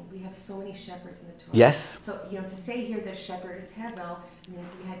 I mean, we have so many shepherds in the Torah. Yes. So, to say here that shepherd is Hevel, I mean,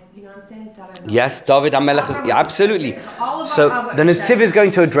 we had, what I'm saying? Yes, David HaMelech. Yeah, absolutely. So the Netziv is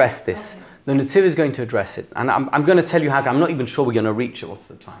going to address this. Okay. The Netziv is going to address it. And I'm going to tell you how. I'm not even sure we're going to reach it. What's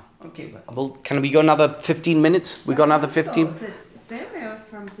the time? Okay, well, can we go another 15 minutes? We got another 15? Also, the cereal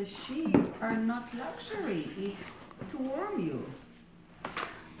from the sheep are not luxury. It's to warm you.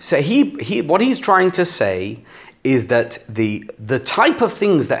 So what he's trying to say is that the type of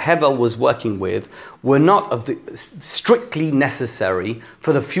things that Hevel was working with were not of the strictly necessary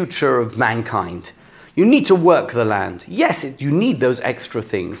for the future of mankind. You need to work the land. Yes, you need those extra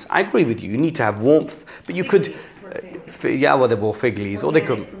things. I agree with you. You need to have warmth, but you could, they were fig leaves, or they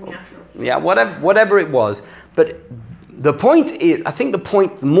could, whatever it was. But the point is, I think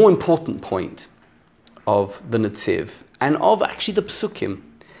the more important point of the Netziv and of actually the Psukim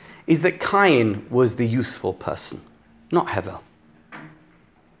is that Cain was the useful person, not Hevel.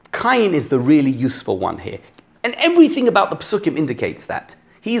 Cain is the really useful one here. And everything about the Psukim indicates that.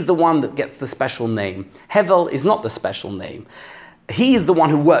 He's the one that gets the special name. Hevel is not the special name. He is the one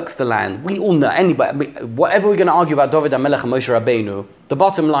who works the land. We all know, whatever we're going to argue about David HaMelech and Moshe Rabbeinu, the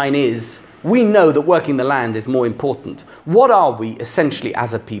bottom line is, we know that working the land is more important. What are we, essentially,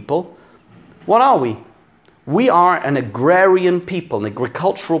 as a people? What are we? We are an agrarian people, an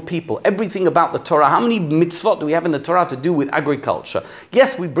agricultural people. Everything about the Torah, how many mitzvot do we have in the Torah to do with agriculture?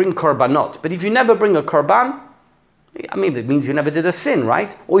 Yes, we bring korbanot, but if you never bring a korban, it means you never did a sin,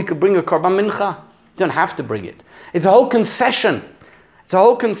 right? Or you could bring a korban mincha. You don't have to bring it. It's a whole concession. It's a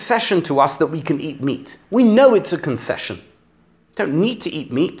whole concession to us that we can eat meat. We know it's a concession. You don't need to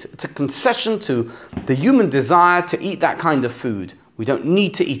eat meat. It's a concession to the human desire to eat that kind of food. We don't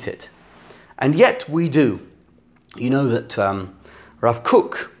need to eat it. And yet we do. You know that Rav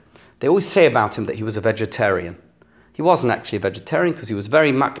Kook, they always say about him that he was a vegetarian. He wasn't actually a vegetarian because he was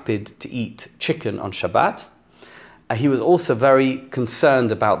very makpid to eat chicken on Shabbat. He was also very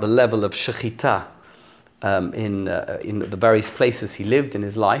concerned about the level of shechita in the various places he lived in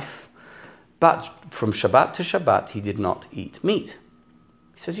his life. But from Shabbat to Shabbat, he did not eat meat.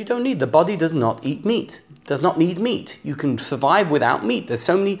 He says, you don't need, the body does not eat meat, does not need meat. You can survive without meat. There's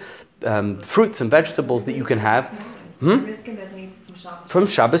so many fruits and vegetables that you can have. From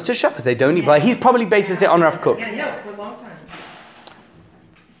Shabbos to Shabbos, they don't eat. But he probably bases it on Rav Kook. Yeah, no, for a long time.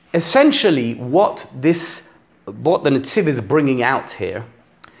 Essentially, what the Netziv is bringing out here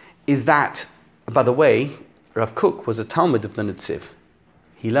is that, by the way, Rav Kook was a Talmud of the Netziv.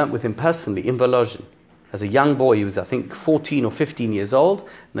 He learnt with him personally in Volozhin. As a young boy, he was, I think, 14 or 15 years old.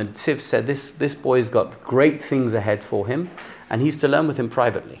 And the Netziv said, this boy's got great things ahead for him. And he used to learn with him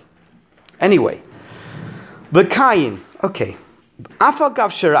privately. Anyway, the Cain, okay.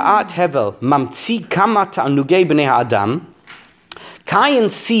 Afagav Shira'at Hevel Mamtzi Kama Ta'anugei Bnei Ha'adam. Cain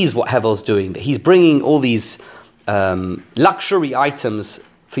sees what Hevel's doing, that he's bringing all these luxury items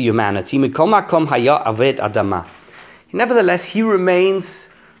for humanity. Nevertheless, he remains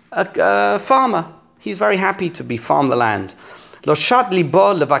a farmer. He's very happy to farm the land. Lo shad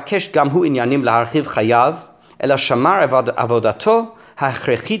libo levakesh gam hu inyanim laharchiv chayav, ela shamar avodato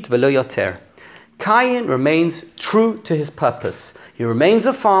ha'achrechit velo yoter. Cain remains true to his purpose. He remains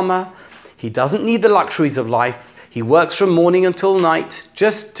a farmer. He doesn't need the luxuries of life. He works from morning until night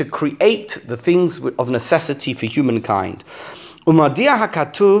just to create the things of necessity for humankind. Umadia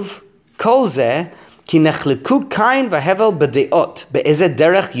hakatuv kol zeh ki nechleku Cain v'Hevel b'deot be'ezeh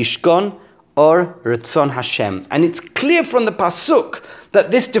derech yishkon or Ratzon Hashem. And it's clear from the Pasuk that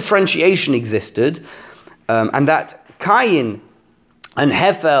this differentiation existed, and that Cain and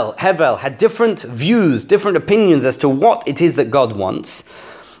Hevel had different views, different opinions as to what it is that God wants.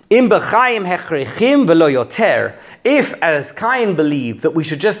 If, as Cain believed, that we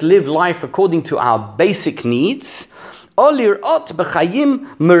should just live life according to our basic needs, או לראות בחיים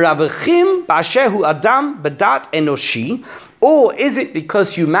מרווחים באשר הוא אדם בדעת אנושי, or is it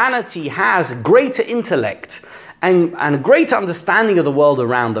because humanity has greater intellect and a greater understanding of the world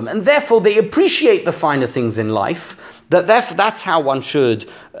around them, and therefore they appreciate the finer things in life, therefore that's how one should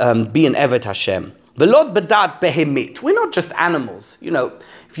be an Eved Hashem. V'lot b'dat behemit. We're not just animals. You know,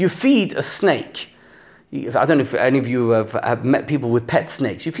 if you feed a snake, I don't know if any of you have met people with pet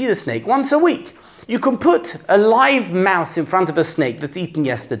snakes. You feed a snake once a week. You can put a live mouse in front of a snake that's eaten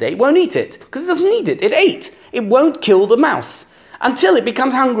yesterday. It won't eat it because it doesn't need it. It ate. It won't kill the mouse until it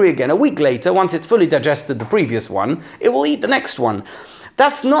becomes hungry again. A week later, once it's fully digested the previous one, it will eat the next one.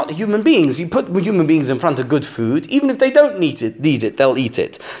 That's not human beings. You put human beings in front of good food, even if they don't need it, they'll eat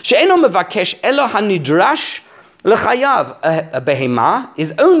it. She'eno mevakesh elo hanidrash l'chayav. A behema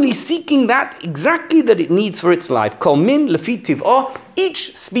is only seeking that exactly that it needs for its life. Kol min lefi tiv'o,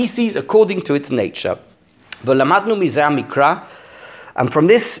 each species according to its nature. V'lamadnu mizeh mikra, and from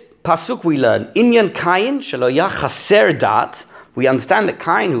this pasuk we learn inyan Kain shelo ya chaser dat. We understand that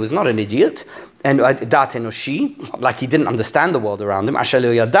Cain, who was not an idiot, and dat enoshi, like he didn't understand the world around him. It's not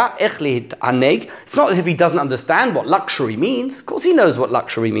as if he doesn't understand what luxury means. Of course he knows what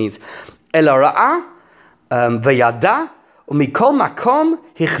luxury means. Ela ra'a v'yada umikol makom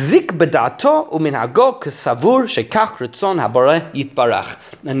hichzik b'dato uminhago kesavur shekach ritzon haboreh yitbarach.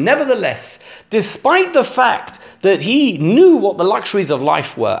 And nevertheless, despite the fact that he knew what the luxuries of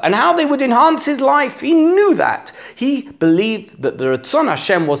life were and how they would enhance his life, he knew that. He believed that the Ratzon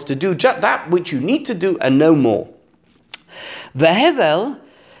Hashem was to do just that which you need to do and no more. Vehevel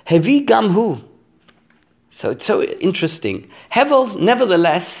hevi gamhu. So it's so interesting. Hevel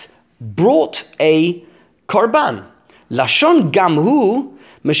nevertheless brought a korban. Lashon gamhu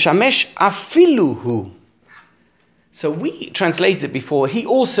meshamesh afiluhu. So we translated it before, he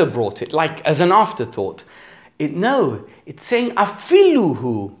also brought it, like as an afterthought. It's saying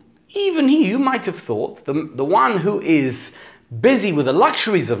afiluhu. Even he, you might have thought, the one who is busy with the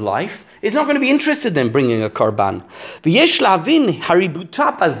luxuries of life is not going to be interested in bringing a korban. V'yesh lavin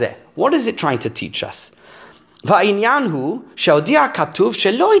haributa bazeh. What is it trying to teach us? Va'inyan hu she'odia katuv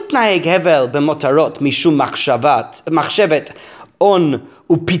shelo itnaeg hevel b'motarot mishum machshevet on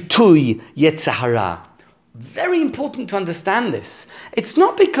upitui yetzahara. Very important to understand this. It's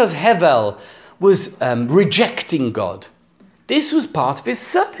not because Hevel was rejecting God. This was part of his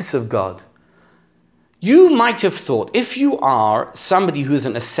service of God. You might have thought, if you are somebody who's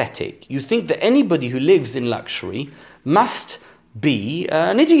an ascetic, you think that anybody who lives in luxury must be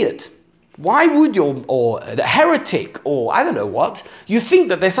an idiot. Why would you, or a heretic, or I don't know what, you think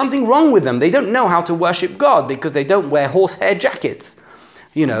that there's something wrong with them. They don't know how to worship God because they don't wear horsehair jackets,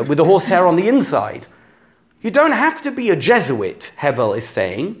 with the horsehair on the inside. You don't have to be a Jesuit, Hevel is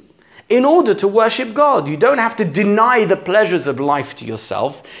saying, in order to worship God. You don't have to deny the pleasures of life to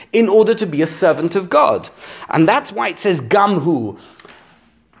yourself in order to be a servant of God. And that's why it says gamhu,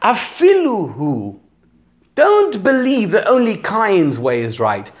 afiluhu. Don't believe that only Cain's way is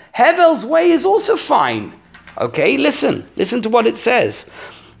right. Hevel's way is also fine. Okay, listen to what it says.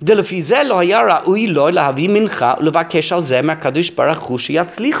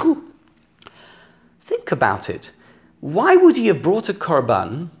 Think about it. Why would he have brought a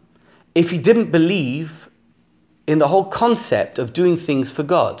korban if he didn't believe in the whole concept of doing things for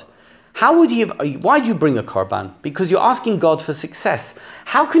God? Why do you bring a korban? Because you're asking God for success.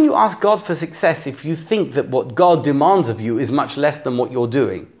 How can you ask God for success if you think that what God demands of you is much less than what you're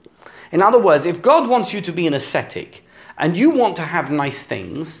doing? In other words, if God wants you to be an ascetic and you want to have nice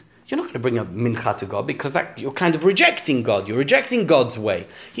things, you're not going to bring a mincha to God because you're kind of rejecting God. You're rejecting God's way.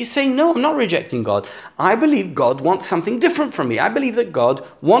 He's saying, no, I'm not rejecting God. I believe God wants something different from me. I believe that God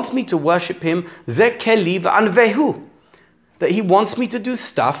wants me to worship Him, ze keli v'anvehu, that He wants me to do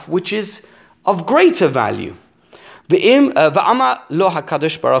stuff which is of greater value. V'ama lo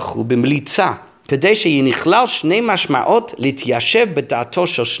hakadosh baruch hu b'mlitza kedei sheyinichlal shnei mashma'ot lityashev b'da'ato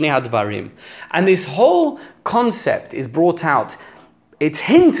shel shnei hadvarim. And this whole concept is brought out. It's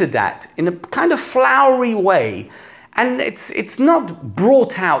hinted at in a kind of flowery way, and it's not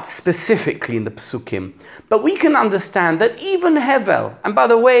brought out specifically in the Psukim. But we can understand that even Hevel, and by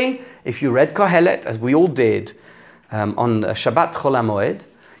the way, if you read Kohelet, as we all did, on Shabbat Chol HaMoed,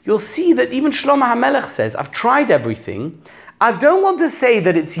 you'll see that even Shlomo HaMelech says, I've tried everything. I don't want to say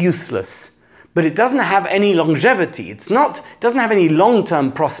that it's useless, but it doesn't have any longevity. It doesn't have any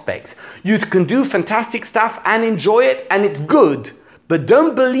long-term prospects. You can do fantastic stuff and enjoy it, and it's good. But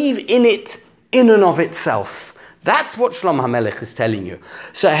don't believe in it in and of itself. That's what Shlomo HaMelech is telling you.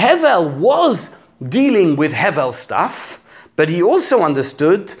 So Hevel was dealing with Hevel stuff, but he also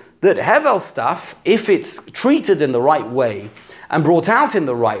understood that Hevel stuff, if it's treated in the right way and brought out in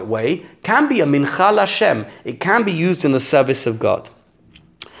the right way, can be a mincha Hashem. It can be used in the service of God.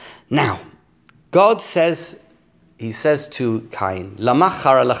 Now, God says, he says to Cain, Lama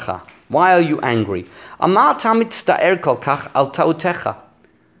chara lecha? Why are you angry? Amar ta mitzta'er kol kach al ta'utecha.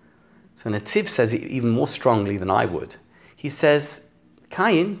 So Netziv says it even more strongly than I would. He says,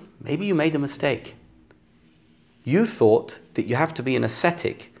 Cain, maybe you made a mistake. You thought that you have to be an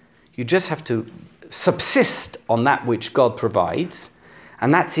ascetic. You just have to subsist on that which God provides,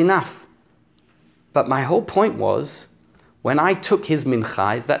 and that's enough. But my whole point was, when I took his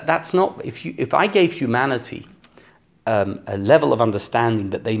mincha, that's not, if I gave humanity a level of understanding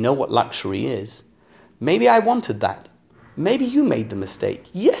that they know what luxury is, maybe I wanted that. Maybe you made the mistake.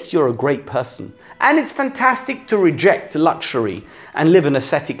 Yes, you're a great person, and it's fantastic to reject luxury and live an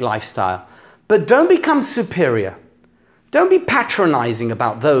ascetic lifestyle. But don't become superior. Don't be patronizing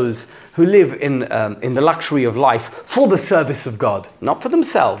about those who live in the luxury of life for the service of God, not for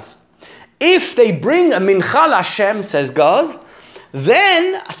themselves. If they bring a mincha Hashem, says God,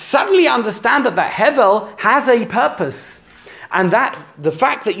 then suddenly understand that Hevel has a purpose. And that the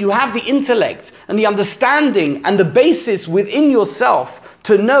fact that you have the intellect and the understanding and the basis within yourself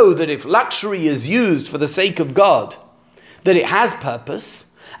to know that if luxury is used for the sake of God, that it has purpose.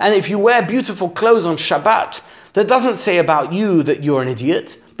 And if you wear beautiful clothes on Shabbat, that doesn't say about you that you're an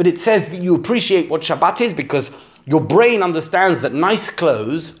idiot, but it says that you appreciate what Shabbat is because your brain understands that nice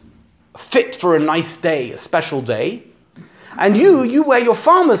clothes fit for a nice day, a special day. And you wear your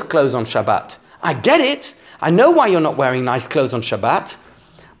farmer's clothes on Shabbat. I get it. I know why you're not wearing nice clothes on Shabbat,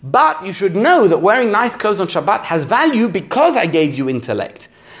 but you should know that wearing nice clothes on Shabbat has value because I gave you intellect.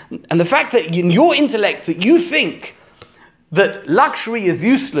 And the fact that in your intellect that you think that luxury is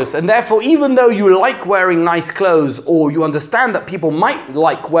useless, and therefore even though you like wearing nice clothes, or you understand that people might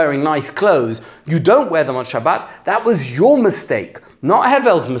like wearing nice clothes, you don't wear them on Shabbat, that was your mistake, not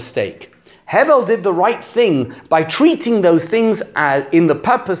Hevel's mistake. Hevel did the right thing by treating those things in the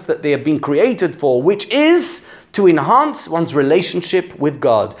purpose that they have been created for, which is to enhance one's relationship with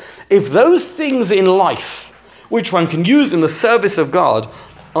God. If those things in life, which one can use in the service of God,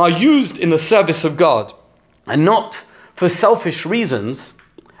 are used in the service of God, and not for selfish reasons,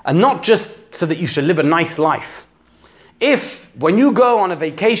 and not just so that you should live a nice life. If, when you go on a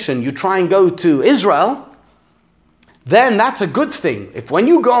vacation, you try and go to Israel, then that's a good thing. If when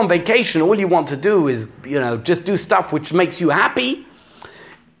you go on vacation, all you want to do is, just do stuff which makes you happy,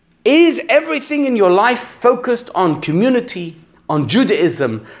 is everything in your life focused on community, on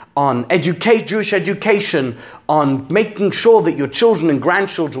Judaism, on Jewish education, on making sure that your children and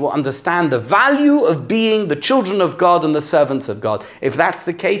grandchildren will understand the value of being the children of God and the servants of God? If that's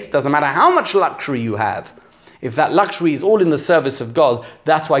the case, doesn't matter how much luxury you have. If that luxury is all in the service of God,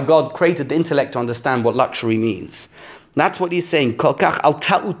 that's why God created the intellect to understand what luxury means. That's what he's saying. Kol kach al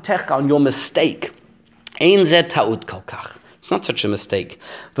ta'utecha, on your mistake. Ein ze ta'ut kol kach. It's not such a mistake.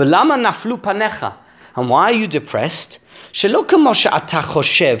 V'lama naflu panecha. And why are you depressed? Shelo kamo she'ata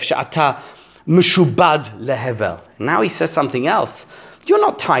choshev she'ata meshubad lehevel. Now he says something else. You're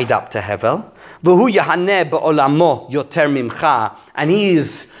not tied up to Hevel. V'hu yahaneh ba'olamo yoter mimcha. And he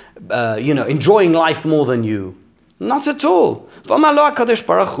is, enjoying life more than you. Not at all. There's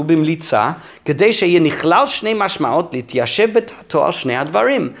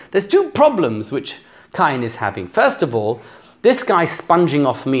two problems which Cain is having. First of all, this guy's sponging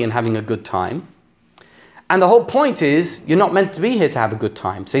off me and having a good time. And the whole point is, you're not meant to be here to have a good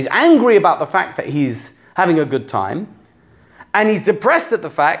time. So he's angry about the fact that he's having a good time. And he's depressed at the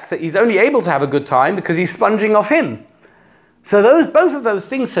fact that he's only able to have a good time because he's sponging off him. So both of those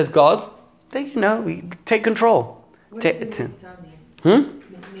things, says God, we take control. What does militza mean?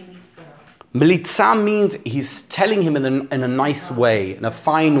 Militza means he's telling him in a nice way, in a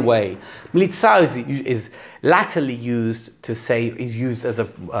fine way. Militza is latterly used to say, is used as a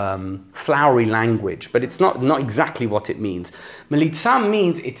flowery language, but it's not exactly what it means. Militza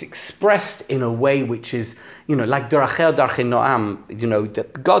means it's expressed in a way which is, like Dorachel Darchei Noam,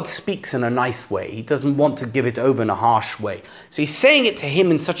 that God speaks in a nice way. He doesn't want to give it over in a harsh way. So he's saying it to him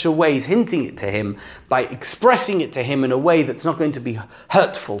in such a way, he's hinting it to him by expressing it to him in a way that's not going to be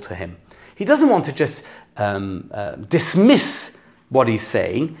hurtful to him. He doesn't want to just dismiss what he's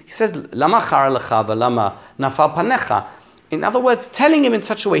saying. He says, Lama chara lecha v'lama nafal panecha. In other words, telling him in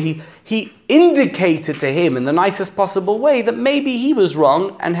such a way, he indicated to him in the nicest possible way that maybe he was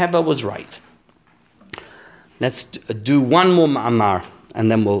wrong and Hevel was right. Let's do one more ma'amar, and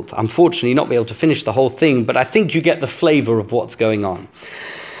then we'll unfortunately not be able to finish the whole thing, but I think you get the flavor of what's going on.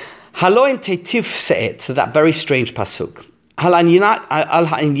 Haloim tetiv se'et, so that very strange pasuk. על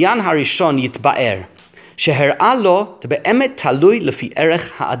העניין הראשון יתבאר, שהראה לו באמת תלוי לפי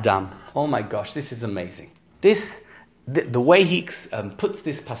ערך האדם. Oh my gosh, this is amazing. The way he puts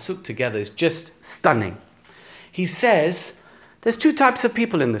this pasuk together is just stunning. He says, there's two types of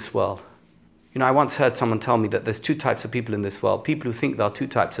people in this world. You know, I once heard someone tell me that there's two types of people in this world. People who think there are two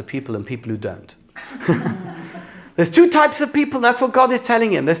types of people and people who don't. There's two types of people, that's what God is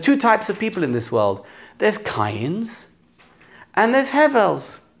telling him. There's two types of people in this world. There's Kains and there's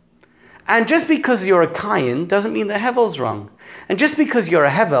Hevels. And just because you're a Kain doesn't mean that Hevel's wrong. And just because you're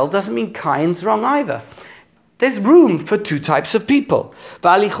a Hevel doesn't mean Kain's wrong either. There's room for two types of people.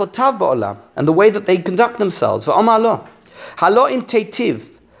 And the way that they conduct themselves.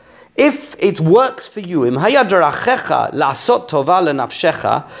 If it works for you,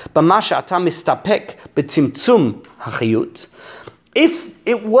 if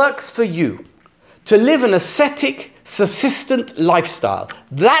it works for you to live an ascetic, subsistent lifestyle,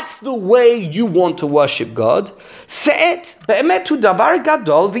 that's the way you want to worship God,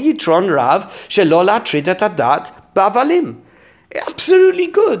 absolutely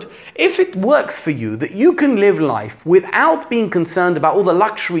good. If it works for you that you can live life without being concerned about all the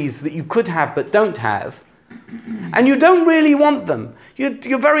luxuries that you could have but don't have, and you don't really want them,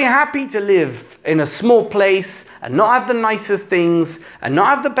 you're very happy to live in a small place and not have the nicest things and not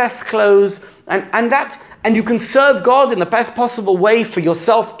have the best clothes, and you can serve God in the best possible way for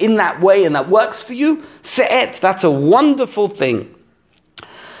yourself in that way, and that works for you, that's a wonderful thing.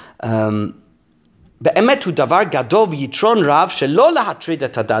 באמת הוא דבר גדול ויתרון רב שלא להטריד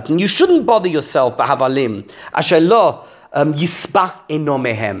את הדת. And you shouldn't bother yourself בהבלים אשר לא יספה אינו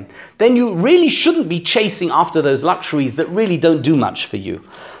מהם. Then you really shouldn't be chasing after those luxuries that really don't do much for you.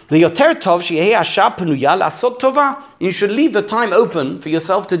 ויותר טוב שיהיה השעה פנויה לעשות טובה. You should leave the time open for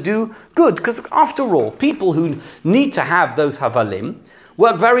yourself to do good, because after all, people who need to have those havalim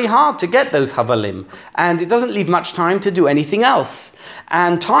work very hard to get those havalim, and it doesn't leave much time to do anything else.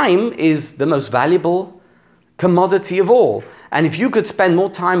 And time is the most valuable commodity of all. And if you could spend more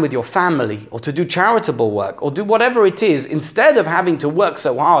time with your family, or to do charitable work, or do whatever it is, instead of having to work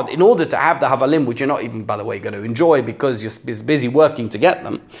so hard in order to have the havalim, which you're not even, by the way, going to enjoy because you're busy working to get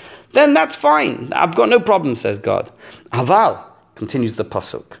them, then that's fine. I've got no problem, says God. Aval, continues the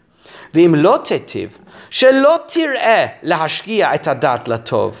pasuk. ואם לא תיטיב, שלא תראה להשקיע את הדת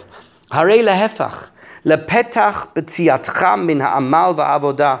לטוב, הרי להפך, לפתח בציאתך מן העמל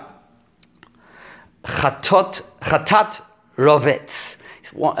והעבודה. חטאת רובץ.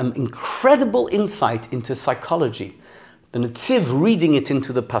 What an incredible insight into psychology. The Netziv reading it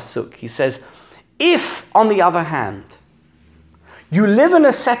into the pasuk. He says, if, on the other hand, you live an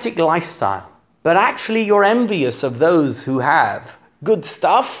ascetic lifestyle, but actually you're envious of those who have good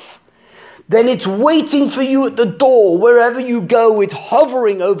stuff, then it's waiting for you at the door. Wherever you go, it's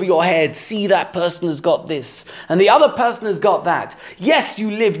hovering over your head. See, that person has got this, and the other person has got that. Yes,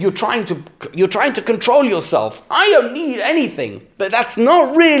 you're trying to control yourself. I don't need anything. But that's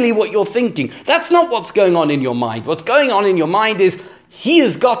not really what you're thinking. That's not what's going on in your mind. What's going on in your mind is, he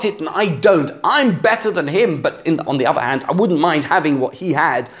has got it and I don't. I'm better than him, but on the other hand, I wouldn't mind having what he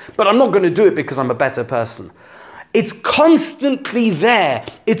had, but I'm not going to do it because I'm a better person. It's constantly there.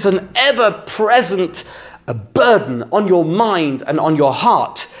 It's an ever-present burden on your mind and on your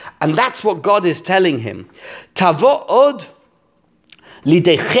heart. And that's what God is telling him. Tavo od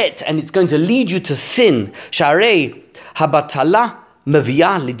lidei chet, and it's going to lead you to sin. Sharei habatala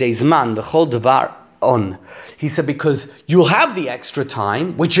mevia lidei zman v'chol devar on. He said, because you'll have the extra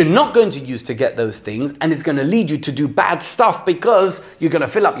time, which you're not going to use to get those things, and it's going to lead you to do bad stuff because you're going to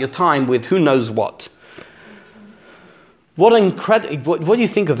fill up your time with who knows what. What incredible! What do you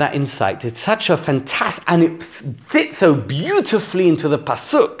think of that insight? It's such a fantastic, and it fits so beautifully into the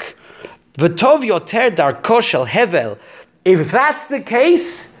pasuk. V'tov yoter darko shel hevel. If that's the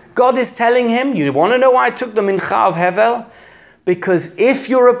case, God is telling him, you want to know why I took the mincha of hevel? Because if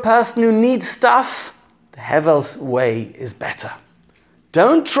you're a person who needs stuff, the hevel's way is better.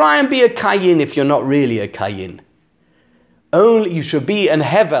 Don't try and be a kayin if you're not really a kayin. Only you should be an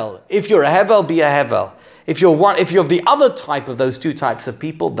hevel. If you're a hevel, be a hevel. If you're the other type of those two types of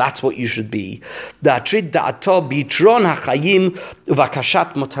people, that's what you should be.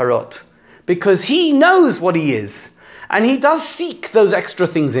 Because he knows what he is. And he does seek those extra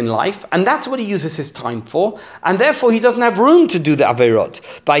things in life, and that's what he uses his time for, and therefore he doesn't have room to do the averot.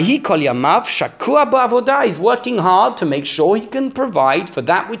 He's working hard to make sure he can provide for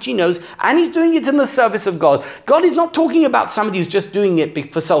that which he knows, and he's doing it in the service of God. God is not talking about somebody who's just doing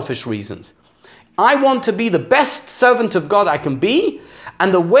it for selfish reasons. I want to be the best servant of God I can be,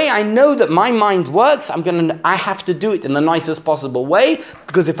 And the way I know that my mind works, I have to do it in the nicest possible way,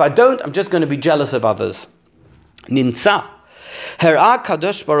 because if I don't, I'm just going to be jealous of others. Ninsa. Her'a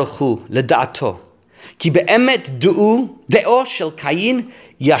Kadosh Baruch Hu leda'ato. Ki be'emet de'o shel Kayin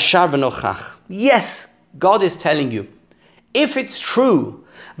yashar v'nochach. Yes, God is telling you, if it's true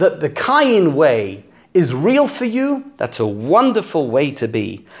that the Kayin way is real for you, that's a wonderful way to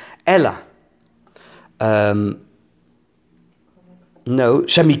be. Ella. No,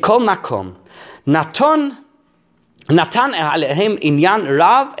 shemikol makom. Natan alehem inyan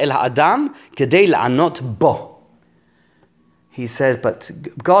rav el ha'adam kedei la'anot bo. He says, but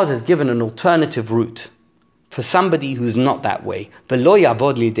God has given an alternative route for somebody who's not that way. V'lo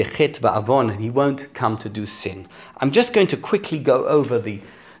yavod lidechet va'avon, and he won't come to do sin. I'm just going to quickly go over the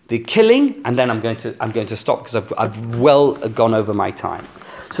killing, and then I'm going to stop because I've well gone over my time.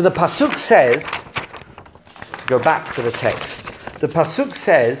 So the pasuk says, to go back to the text, the pasuk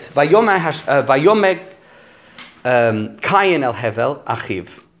says, Vayomer Kayin el Hevel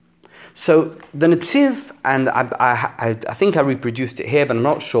achiv. So the Netziv, and I think I reproduced it here, but I'm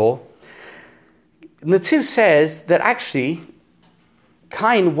not sure. Netziv says that actually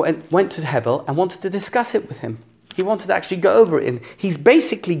Kain went to Hevel and wanted to discuss it with him. He wanted to actually go over it. And he's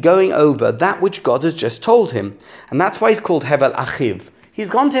basically going over that which God has just told him. And that's why he's called Hevel Achiv. He's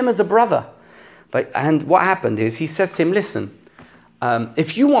gone to him as a brother. And what happened is he says to him, listen,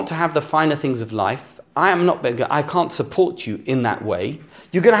 if you want to have the finer things of life, I can't support you in that way.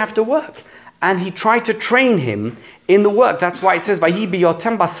 You're going to have to work. And he tried to train him in the work. That's why it says, Vayi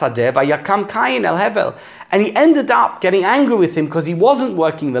biyotem basadeh, vayakam Kayin el Hevel. And he ended up getting angry with him because he wasn't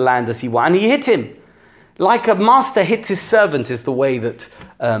working the land as he wanted. And he hit him. Like a master hits his servant is the way that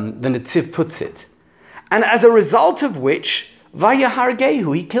the Netziv puts it. And as a result of which,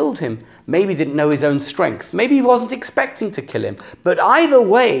 Vayahargehu, he killed him. Maybe he didn't know his own strength. Maybe he wasn't expecting to kill him. But either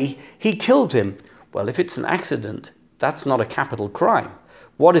way, he killed him. Well, if it's an accident, that's not a capital crime.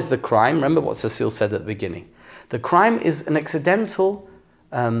 What is the crime? Remember what Cecile said at the beginning. The crime is an accidental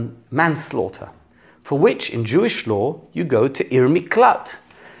manslaughter, for which in Jewish law, you go to Ir Miklat.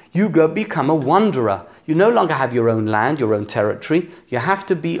 You go become a wanderer. You no longer have your own land, your own territory. You have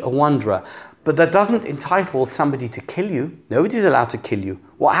to be a wanderer. But that doesn't entitle somebody to kill you. Nobody's allowed to kill you.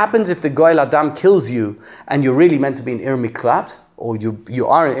 What happens if the Goel Adam kills you and you're really meant to be in Ir Miklat, or you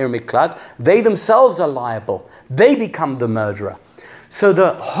are in Ir Miklat? They themselves are liable. They become the murderer. So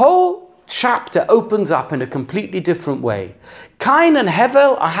the whole chapter opens up in a completely different way. Kain and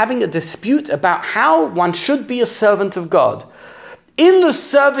Hevel are having a dispute about how one should be a servant of God. In the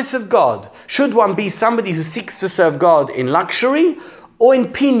service of God, should one be somebody who seeks to serve God in luxury or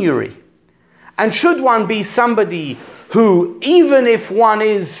in penury? And should one be somebody who, even if one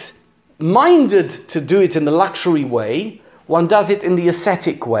is minded to do it in the luxury way, one does it in the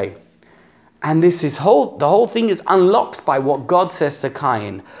ascetic way? And the whole thing is unlocked by what God says to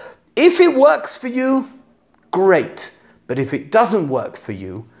Cain. If it works for you, great. But if it doesn't work for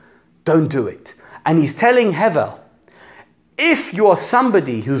you, don't do it. And he's telling Hevel, if you're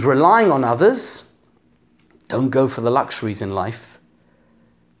somebody who's relying on others, don't go for the luxuries in life,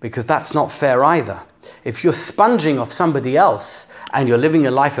 because that's not fair either. If you're sponging off somebody else and you're living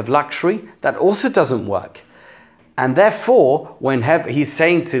a life of luxury, that also doesn't work. And therefore, when he's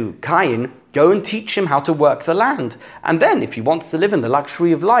saying to Cain, go and teach him how to work the land. And then if he wants to live in the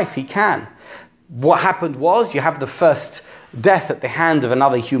luxury of life, he can. What happened was, you have the first death at the hand of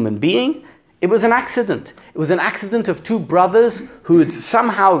another human being. It was an accident. It was an accident of two brothers who had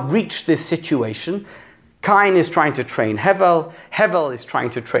somehow reached this situation. Cain is trying to train Hevel. Hevel is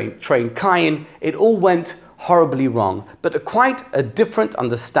trying to train Cain. It all went horribly wrong, but quite a different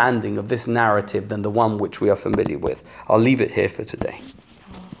understanding of this narrative than the one which we are familiar with. I'll leave it here for today.